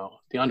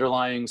 the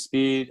underlying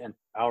speed and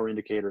power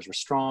indicators were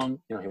strong.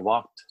 He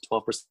walked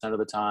 12% of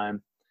the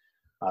time.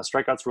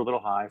 Strikeouts were a little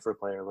high for a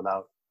player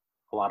without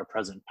a lot of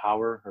present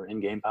power or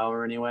in-game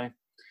power anyway.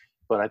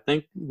 But I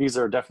think these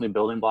are definitely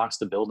building blocks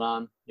to build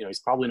on. He's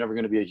probably never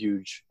going to be a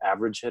huge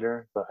average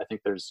hitter, but I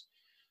think there's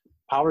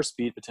power,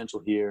 speed potential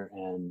here,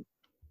 and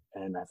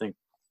I think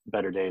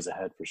better days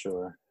ahead for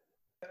sure.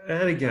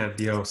 And again,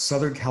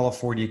 Southern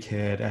California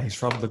kid, he's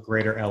from the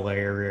greater LA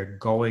area,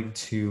 going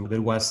to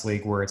Midwest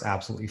League where it's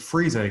absolutely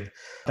freezing.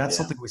 That's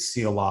something we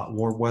see a lot.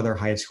 Warm weather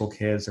high school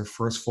kids, their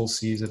first full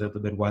season in the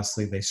Midwest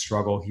League, they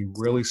struggle. He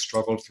really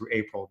struggled through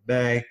April and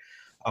May,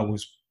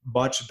 was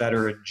much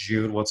better in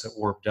June once it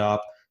warmed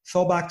up.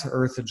 Fell back to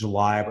earth in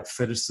July, but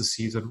finished the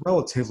season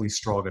relatively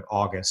strong in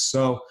August.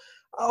 So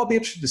I'll be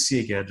interested to see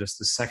again just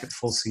the second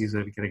full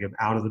season, getting him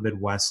out of the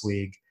Midwest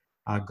League,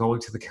 going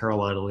to the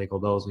Carolina League.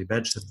 Although, as we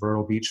mentioned,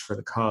 Myrtle Beach for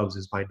the Cubs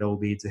is by no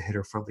means a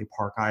hitter-friendly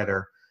park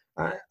either.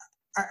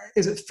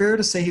 Is it fair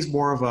to say he's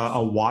more of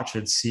a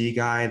watch-and-see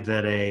guy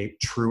than a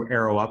true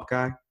arrow-up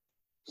guy?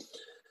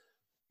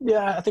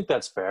 Yeah, I think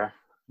that's fair.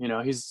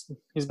 He's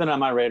been on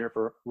my radar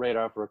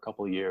for a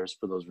couple of years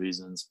for those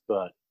reasons,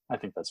 but I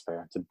think that's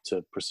fair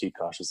to proceed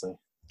cautiously.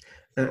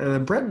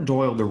 And Brenton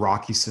Doyle in the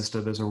Rocky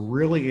system is a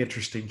really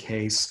interesting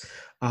case.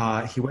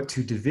 He went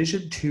to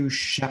Division II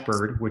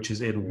Shepherd, which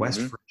is in West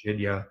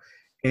Virginia.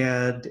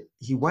 And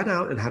he went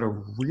out and had a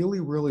really,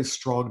 really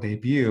strong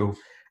debut.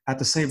 At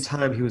the same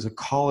time, he was a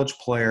college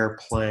player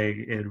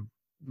playing in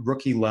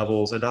rookie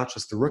levels, and not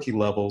just the rookie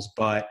levels,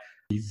 but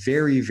the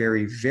very,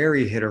 very,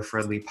 very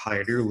hitter-friendly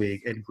Pioneer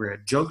League in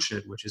Grand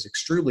Junction, which is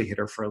extremely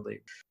hitter-friendly.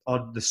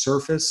 On the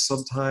surface,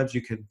 sometimes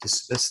you can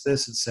dismiss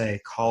this and say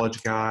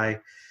college guy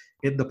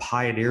in the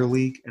Pioneer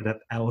League and at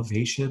the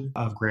elevation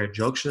of Grand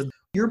Junction.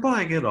 You're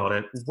buying in on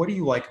it. What do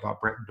you like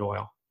about Brenton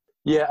Doyle?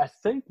 Yeah, I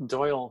think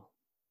Doyle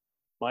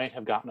might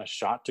have gotten a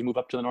shot to move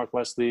up to the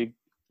Northwest League,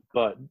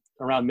 but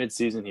around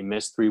midseason he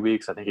missed 3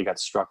 weeks. I think he got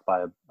struck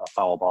by a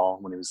foul ball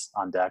when he was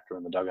on deck or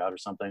in the dugout or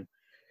something.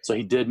 So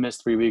he did miss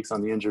 3 weeks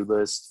on the injured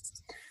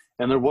list.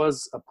 And there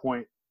was a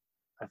point,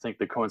 I think,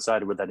 that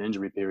coincided with that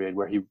injury period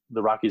where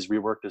the Rockies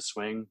reworked his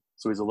swing,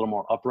 so he's a little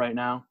more upright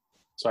now.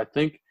 So I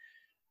think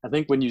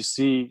when you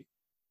see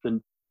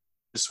the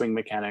swing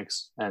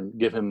mechanics and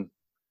give him,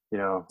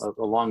 a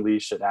long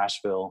leash at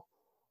Asheville,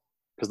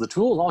 because the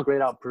tools all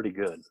grade out pretty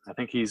good. I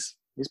think he's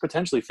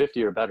potentially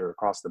 50 or better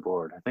across the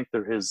board. I think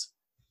there is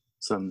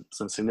some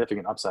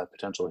significant upside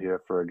potential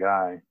here for a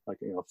guy like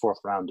fourth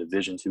round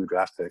Division II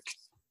draft pick.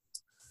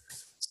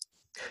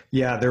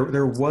 Yeah,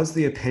 there was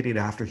the opinion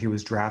after he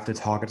was drafted,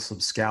 talking to some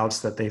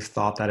scouts, that they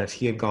thought that if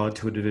he had gone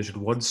to a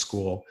Division I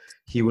school,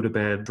 he would have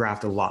been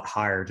drafted a lot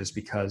higher just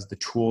because the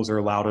tools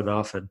are loud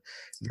enough. And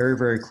very,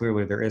 very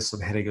clearly there is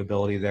some hitting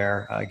ability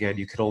there. Again,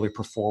 you can only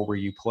perform where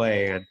you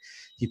play, and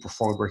he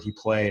performed where he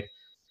played.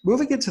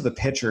 Moving into the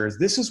pitchers,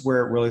 this is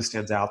where it really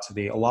stands out to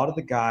me. A lot of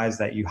the guys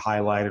that you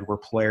highlighted were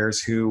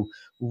players who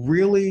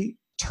really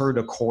turned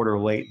a corner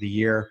late in the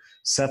year.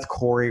 Seth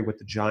Corey with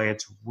the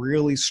Giants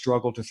really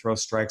struggled to throw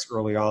strikes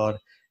early on,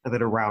 and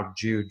then around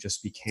June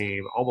just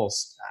became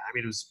almost,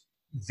 it was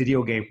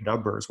video game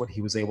numbers what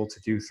he was able to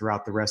do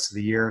throughout the rest of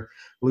the year.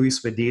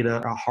 Luis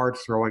Medina, a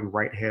hard-throwing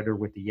right-hander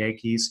with the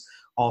Yankees,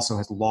 also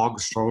has long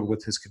struggled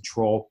with his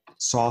control,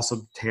 saw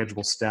some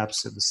tangible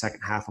steps in the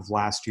second half of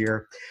last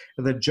year.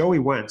 And then Joey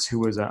Wentz, who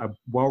was a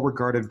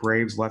well-regarded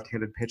Braves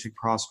left-handed pitching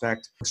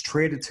prospect, was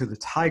traded to the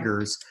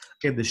Tigers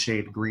in the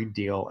Shane Green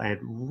deal and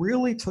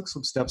really took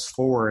some steps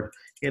forward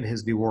in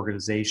his new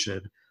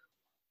organization.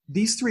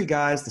 These three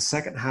guys, the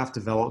second half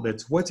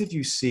developments, what did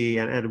you see,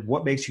 and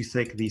what makes you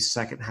think these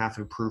second half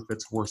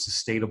improvements were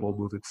sustainable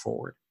moving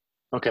forward?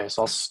 Okay,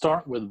 so I'll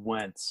start with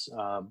Wentz.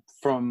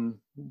 From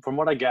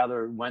what I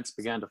gather, Wentz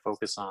began to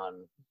focus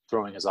on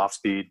throwing his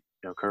off-speed,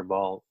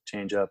 curveball,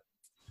 changeup,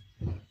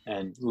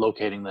 and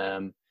locating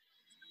them,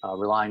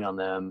 relying on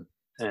them,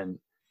 and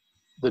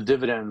the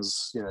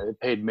dividends. It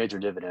paid major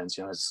dividends.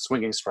 His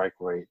swinging strike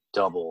rate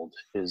doubled,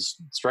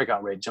 his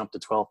strikeout rate jumped to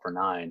 12 per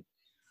 9,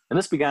 and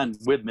this began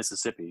with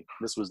Mississippi.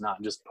 This was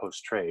not just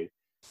post-trade,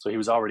 so he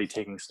was already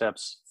taking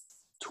steps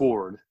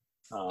toward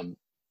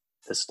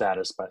his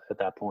status at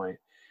that point.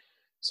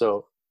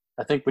 So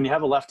I think when you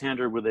have a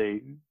left-hander with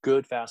a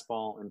good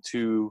fastball and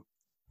two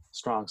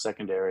strong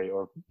secondary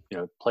or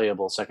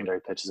playable secondary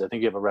pitches, I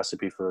think you have a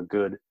recipe for a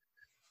good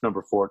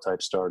number 4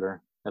 type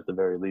starter at the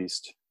very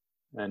least.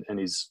 And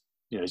he's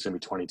he's going to be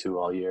 22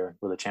 all year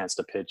with a chance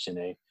to pitch in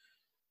a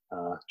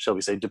shall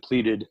we say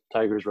depleted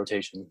Tigers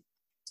rotation.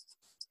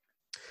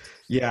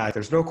 Yeah,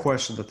 there's no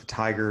question that the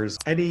Tigers,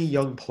 any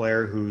young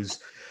player who's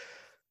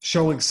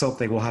showing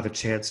something will have a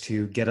chance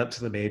to get up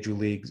to the major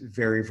leagues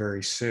very,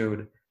 very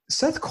soon.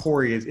 Seth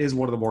Corey is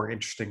one of the more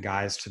interesting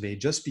guys to me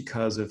just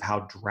because of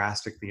how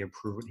drastic the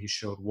improvement he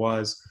showed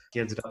was. He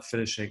ended up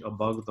finishing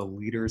among the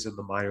leaders in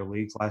the minor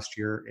leagues last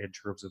year in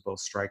terms of both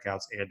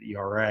strikeouts and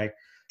ERA.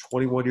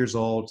 21 years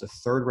old, a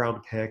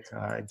third-round pick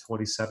in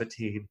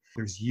 2017.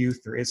 There's youth.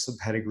 There is some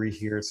pedigree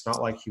here. It's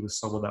not like he was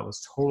someone that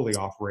was totally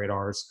off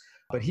radars,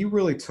 but he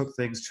really took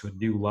things to a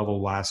new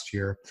level last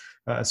year,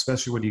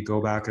 especially when you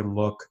go back and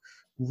look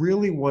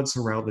really once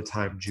around the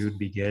time June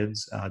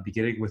begins,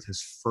 beginning with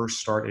his first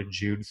start in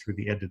June through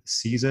the end of the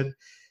season.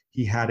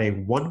 He had a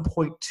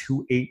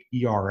 1.28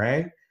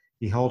 ERA.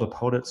 He held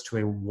opponents to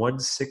a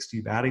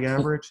 160 batting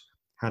average,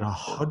 had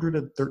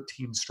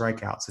 113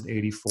 strikeouts in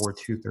 84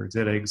 2/3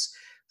 innings.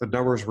 The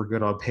numbers were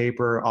good on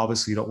paper.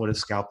 Obviously, you don't want to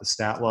scout the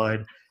stat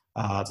line.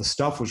 The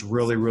stuff was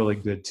really, really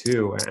good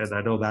too. And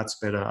I know that's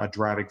been a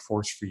driving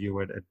force for you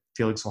and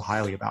feeling so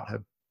highly about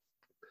him.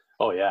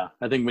 Oh, yeah.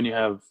 I think when you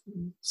have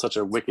such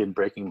a wicked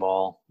breaking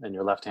ball and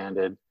you're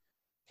left-handed,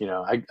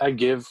 I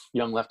give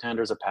young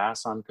left-handers a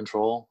pass on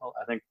control,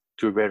 I think,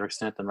 to a greater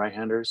extent than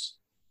right-handers,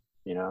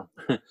 and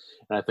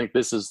I think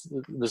this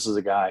is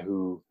a guy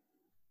who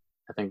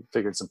I think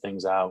figured some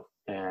things out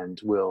and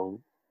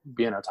will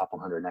be in our top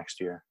 100 next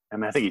year.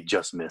 I think he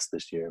just missed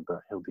this year, but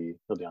he'll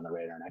be on the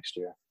radar next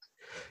year.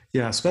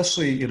 Yeah,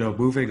 especially,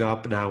 moving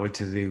up now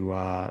into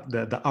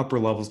the upper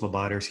levels of the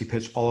minors. He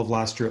pitched all of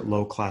last year at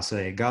low Class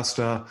A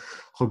Augusta.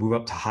 He'll move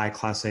up to high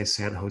Class A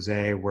San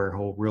Jose, where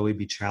he'll really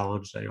be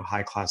challenged.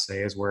 High Class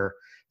A is where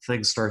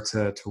things start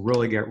to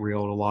really get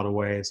real in a lot of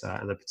ways,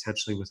 and then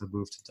potentially with a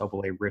move to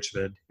Double A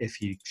Richmond if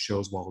he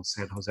shows well in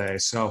San Jose.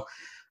 So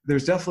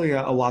there's definitely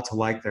a lot to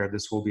like there.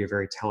 This will be a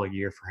very telling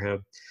year for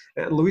him.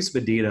 And Luis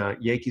Medina,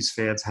 Yankees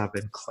fans have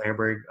been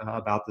clamoring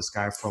about this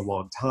guy for a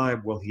long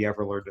time. Will he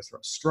ever learn to throw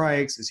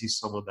strikes? Is he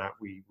someone that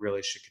we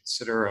really should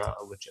consider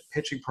a legit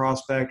pitching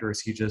prospect, or is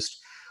he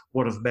just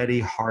one of many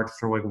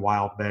hard-throwing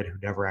wild men who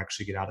never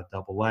actually get out of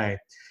Double-A?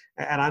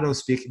 And I know,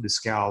 speaking to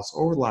scouts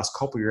over the last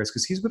couple of years,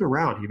 because he's been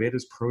around, he made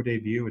his pro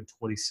debut in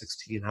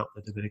 2016 out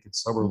in the Dominican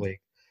Summer League.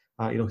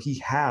 He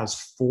has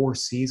 4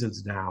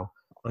 seasons now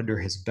under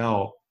his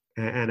belt.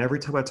 And every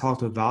time I talk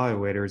to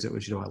evaluators, it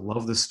was, I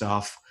love this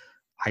stuff.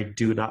 I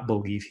do not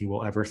believe he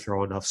will ever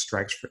throw enough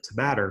strikes for it to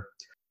matter.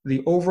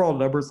 The overall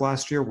numbers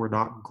last year were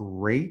not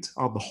great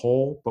on the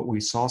whole, but we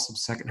saw some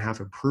second half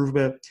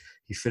improvement.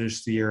 He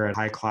finished the year at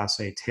High Class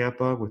A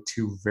Tampa with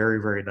 2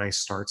 very, very nice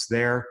starts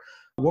there.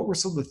 What were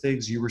some of the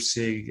things you were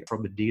seeing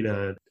from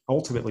Medina and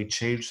ultimately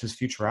changed his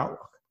future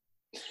outlook?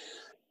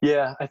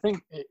 Yeah, I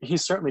think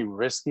he's certainly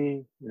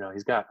risky.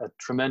 He's got a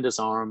tremendous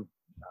arm,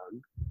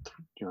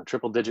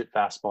 triple-digit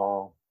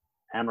fastball,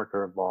 hammer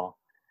curveball.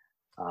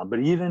 But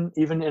even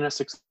in a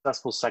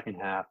successful second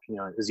half,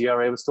 his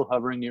ERA was still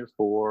hovering near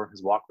 4.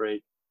 His walk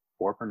rate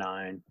 4 per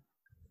 9.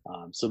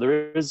 So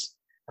there is,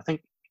 I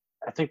think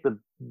the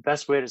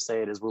best way to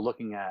say it is we're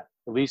looking at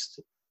least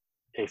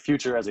a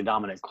future as a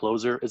dominant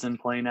closer is in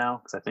play now,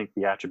 because I think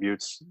the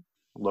attributes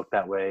look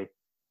that way.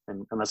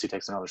 And unless he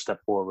takes another step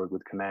forward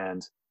with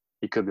command,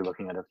 he could be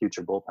looking at a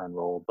future bullpen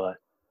role. But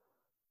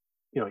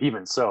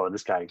even so,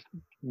 this guy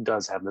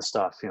does have the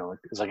stuff.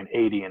 It's like an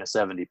 80 and a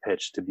 70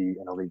 pitch to be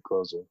an elite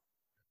closer.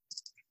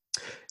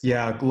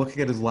 Yeah,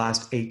 looking at his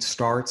last 8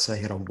 starts, he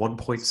had a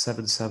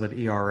 1.77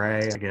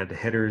 ERA. Again, the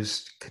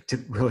hitters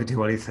didn't really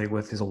do anything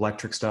with his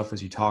electric stuff,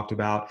 as you talked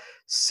about.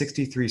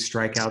 63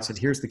 strikeouts, and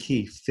here's the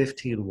key,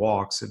 15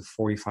 walks in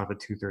 45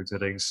 2/3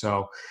 innings.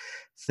 So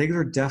things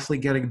are definitely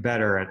getting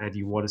better, and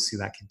you want to see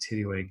that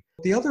continuing.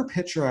 The other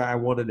pitcher I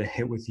wanted to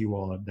hit with you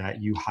on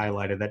that you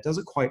highlighted that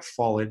doesn't quite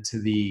fall into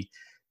the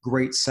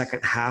great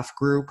second half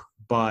group,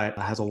 but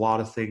has a lot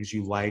of things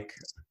you like,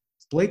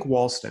 Blake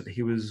Walston.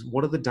 He was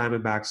one of the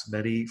Diamondbacks'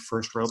 many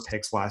first-round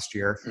picks last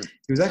year.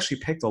 He was actually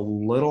picked a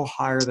little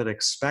higher than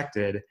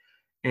expected,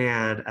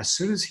 and as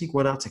soon as he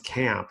went out to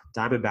camp,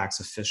 Diamondbacks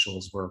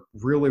officials were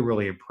really,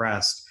 really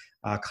impressed.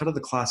 Kind of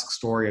the classic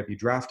story of you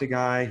draft a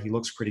guy, he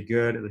looks pretty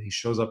good, and then he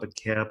shows up in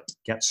camp,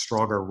 gets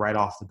stronger right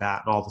off the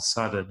bat, and all of a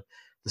sudden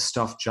the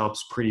stuff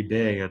jumps pretty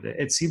big. And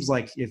it seems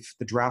like if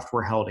the draft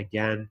were held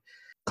again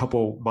a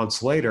couple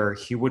months later,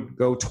 he wouldn't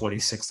go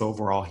 26th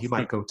overall. He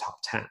might go top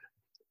 10.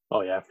 Oh,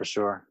 yeah, for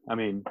sure. I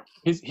mean,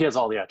 he has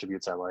all the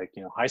attributes I like.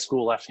 High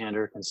school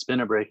left-hander, can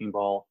spin a breaking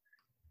ball,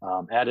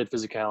 added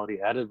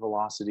physicality, added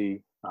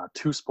velocity,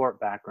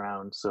 2-sport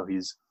background. So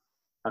he's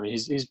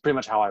pretty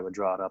much how I would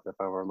draw it up if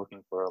I were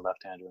looking for a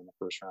left-hander in the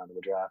first round of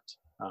the draft.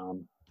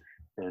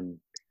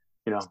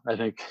 I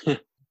think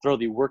throw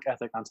the work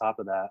ethic on top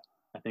of that,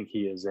 I think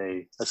he is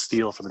a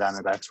steal for the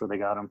Diamondbacks where they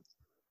got him.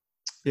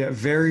 Yeah,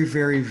 very,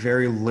 very,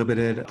 very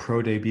limited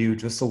pro debut,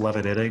 just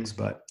 11 innings,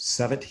 but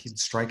 17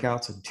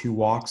 strikeouts and 2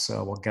 walks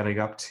while getting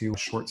up to a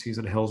short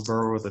season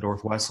Hillsborough with the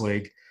Northwest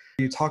League.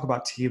 You talk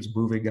about teams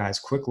moving guys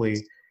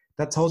quickly.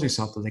 That tells you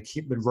something. They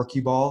keep him in rookie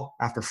ball.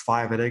 After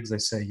 5 innings, they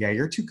say, yeah,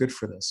 you're too good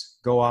for this.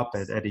 Go up,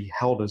 and he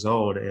held his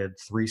own in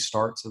 3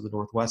 starts in the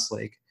Northwest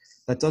League.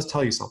 That does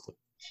tell you something.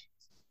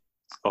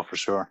 Oh, for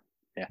sure.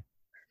 Yeah.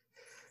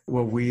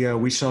 Well,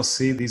 we shall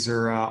see. These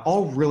are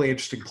all really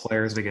interesting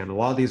players. And again, a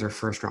lot of these are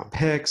first-round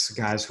picks,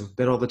 guys who've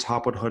been on the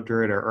top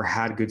 100 or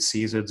had good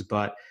seasons,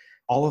 but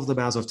all of them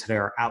as of today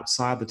are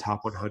outside the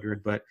top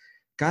 100. But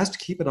guys to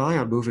keep an eye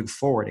on moving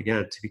forward,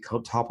 again, to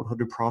become top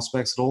 100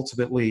 prospects and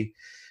ultimately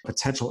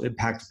potential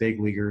impact big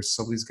leaguers.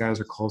 Some of these guys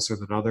are closer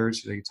than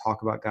others. You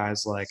talk about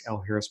guys like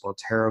El Harris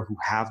Montero who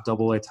have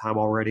Double-A time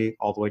already,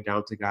 all the way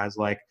down to guys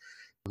like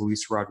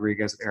Luis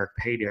Rodriguez and Eric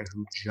Pena,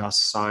 who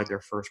just signed their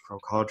first pro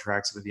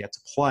contracts and have yet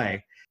to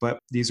play. But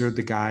these are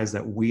the guys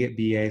that we at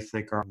BA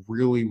think are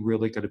really,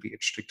 really going to be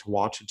interesting to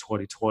watch in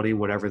 2020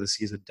 whenever the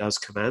season does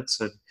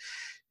commence. And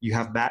you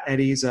have Matt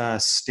Eddy's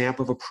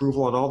stamp of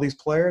approval on all these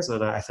players,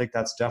 and I think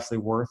that's definitely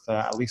worth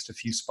at least a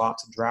few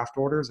spots in draft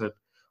orders, and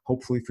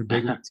hopefully for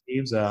big league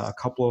teams, a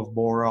couple of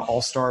more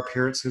all-star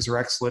appearances or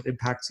excellent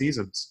impact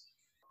seasons.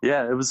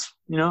 Yeah, it was,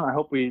 I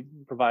hope we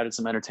provided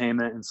some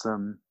entertainment and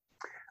some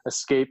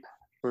escape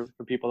for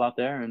people out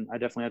there, and I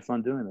definitely had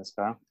fun doing this,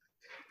 Kyle.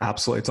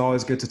 Absolutely. It's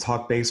always good to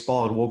talk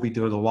baseball, and we'll be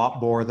doing a lot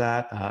more of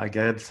that.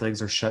 Again,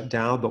 things are shut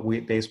down, but we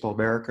at Baseball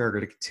America are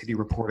going to continue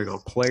reporting on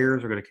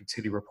players. We're going to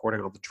continue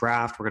reporting on the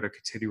draft. We're going to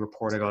continue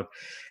reporting on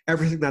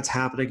everything that's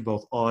happening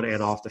both on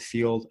and off the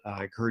field.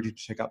 I encourage you to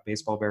check out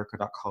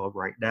baseballamerica.com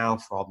right now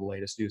for all the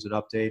latest news and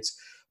updates,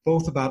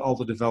 both about all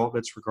the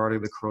developments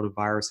regarding the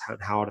coronavirus and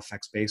how it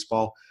affects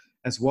baseball,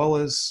 as well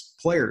as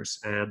players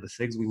and the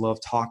things we love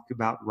talking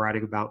about,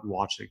 writing about, and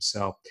watching.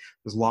 So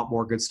there's a lot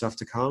more good stuff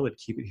to come, and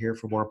keep it here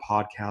for more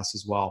podcasts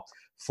as well.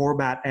 For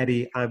Matt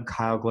Eddy, I'm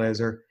Kyle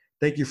Glaser.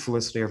 Thank you for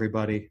listening,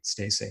 everybody.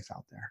 Stay safe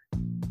out there.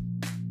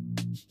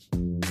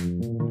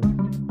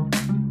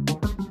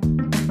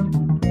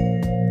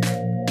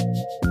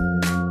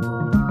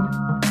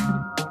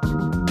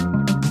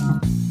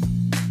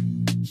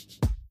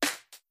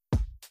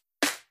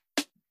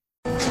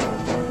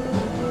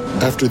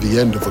 After the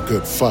end of a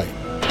good fight,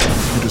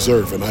 you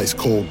deserve an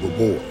ice-cold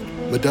reward.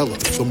 Modelo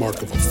is the mark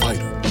of a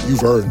fighter.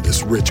 You've earned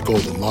this rich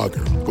golden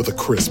lager with a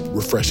crisp,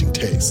 refreshing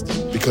taste.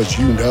 Because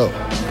you know,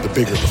 the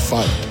bigger the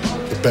fight,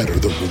 the better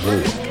the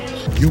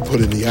reward. You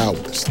put in the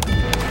hours,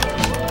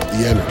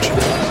 the energy,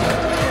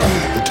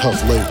 the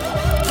tough labor.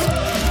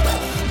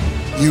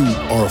 You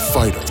are a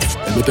fighter,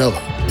 and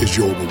Modelo is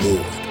your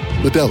reward.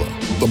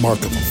 Modelo, the mark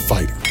of a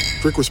fighter.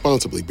 Drink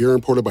responsibly. Beer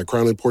imported by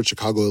Crown Imports,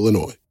 Chicago,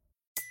 Illinois.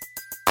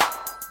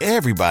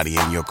 Everybody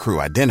in your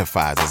crew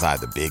identifies as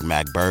either Big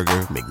Mac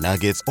Burger,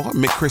 McNuggets, or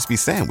McCrispy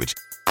Sandwich.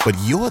 But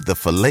you're the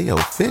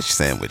Filet-O-Fish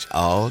Sandwich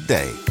all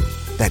day.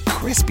 That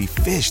crispy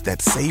fish,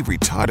 that savory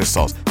tartar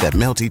sauce, that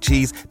melty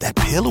cheese, that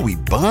pillowy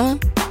bun.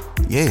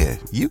 Yeah,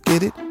 you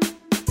get it.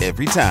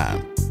 Every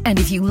time. And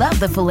if you love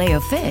the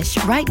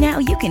Filet-O-Fish, right now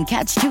you can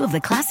catch two of the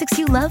classics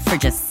you love for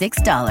just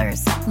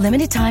 $6.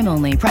 Limited time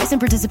only. Price and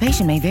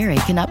participation may vary.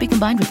 Cannot be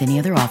combined with any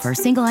other offer.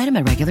 Single item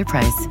at regular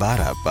price.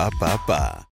 Ba-da-ba-ba-ba.